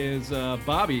 Slated is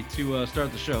Bobby to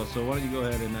start the show. So why don't you go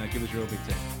ahead and give us your opening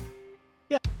take?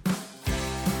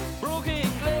 Broken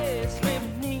glass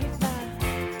beneath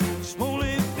my small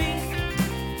feet.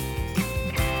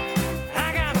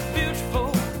 I got a future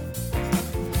for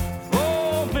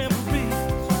memories.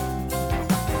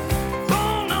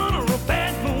 Born under a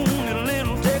bad moon in a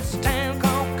little Texas town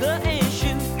called Cut and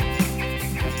Shoot.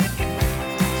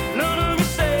 None of you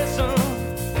say so,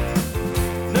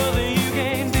 nothing you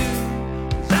can do.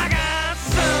 'Cause I got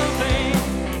something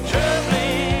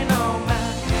troubling on my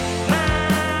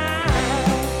mind.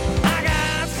 I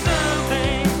got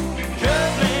something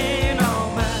troubling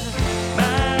on my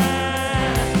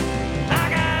mind. I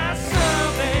got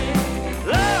something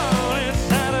low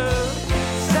inside of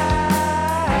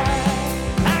side.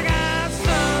 I got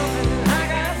something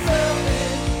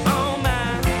on my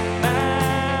mind.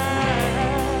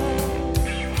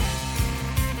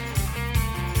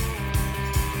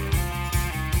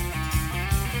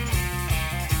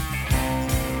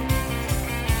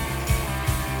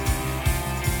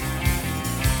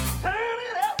 Turn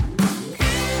it up.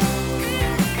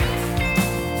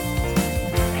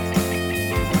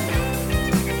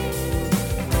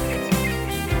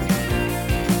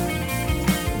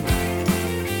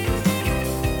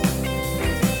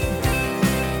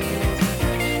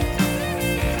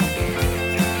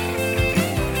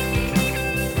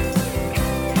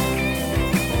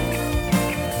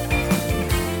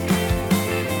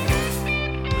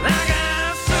 I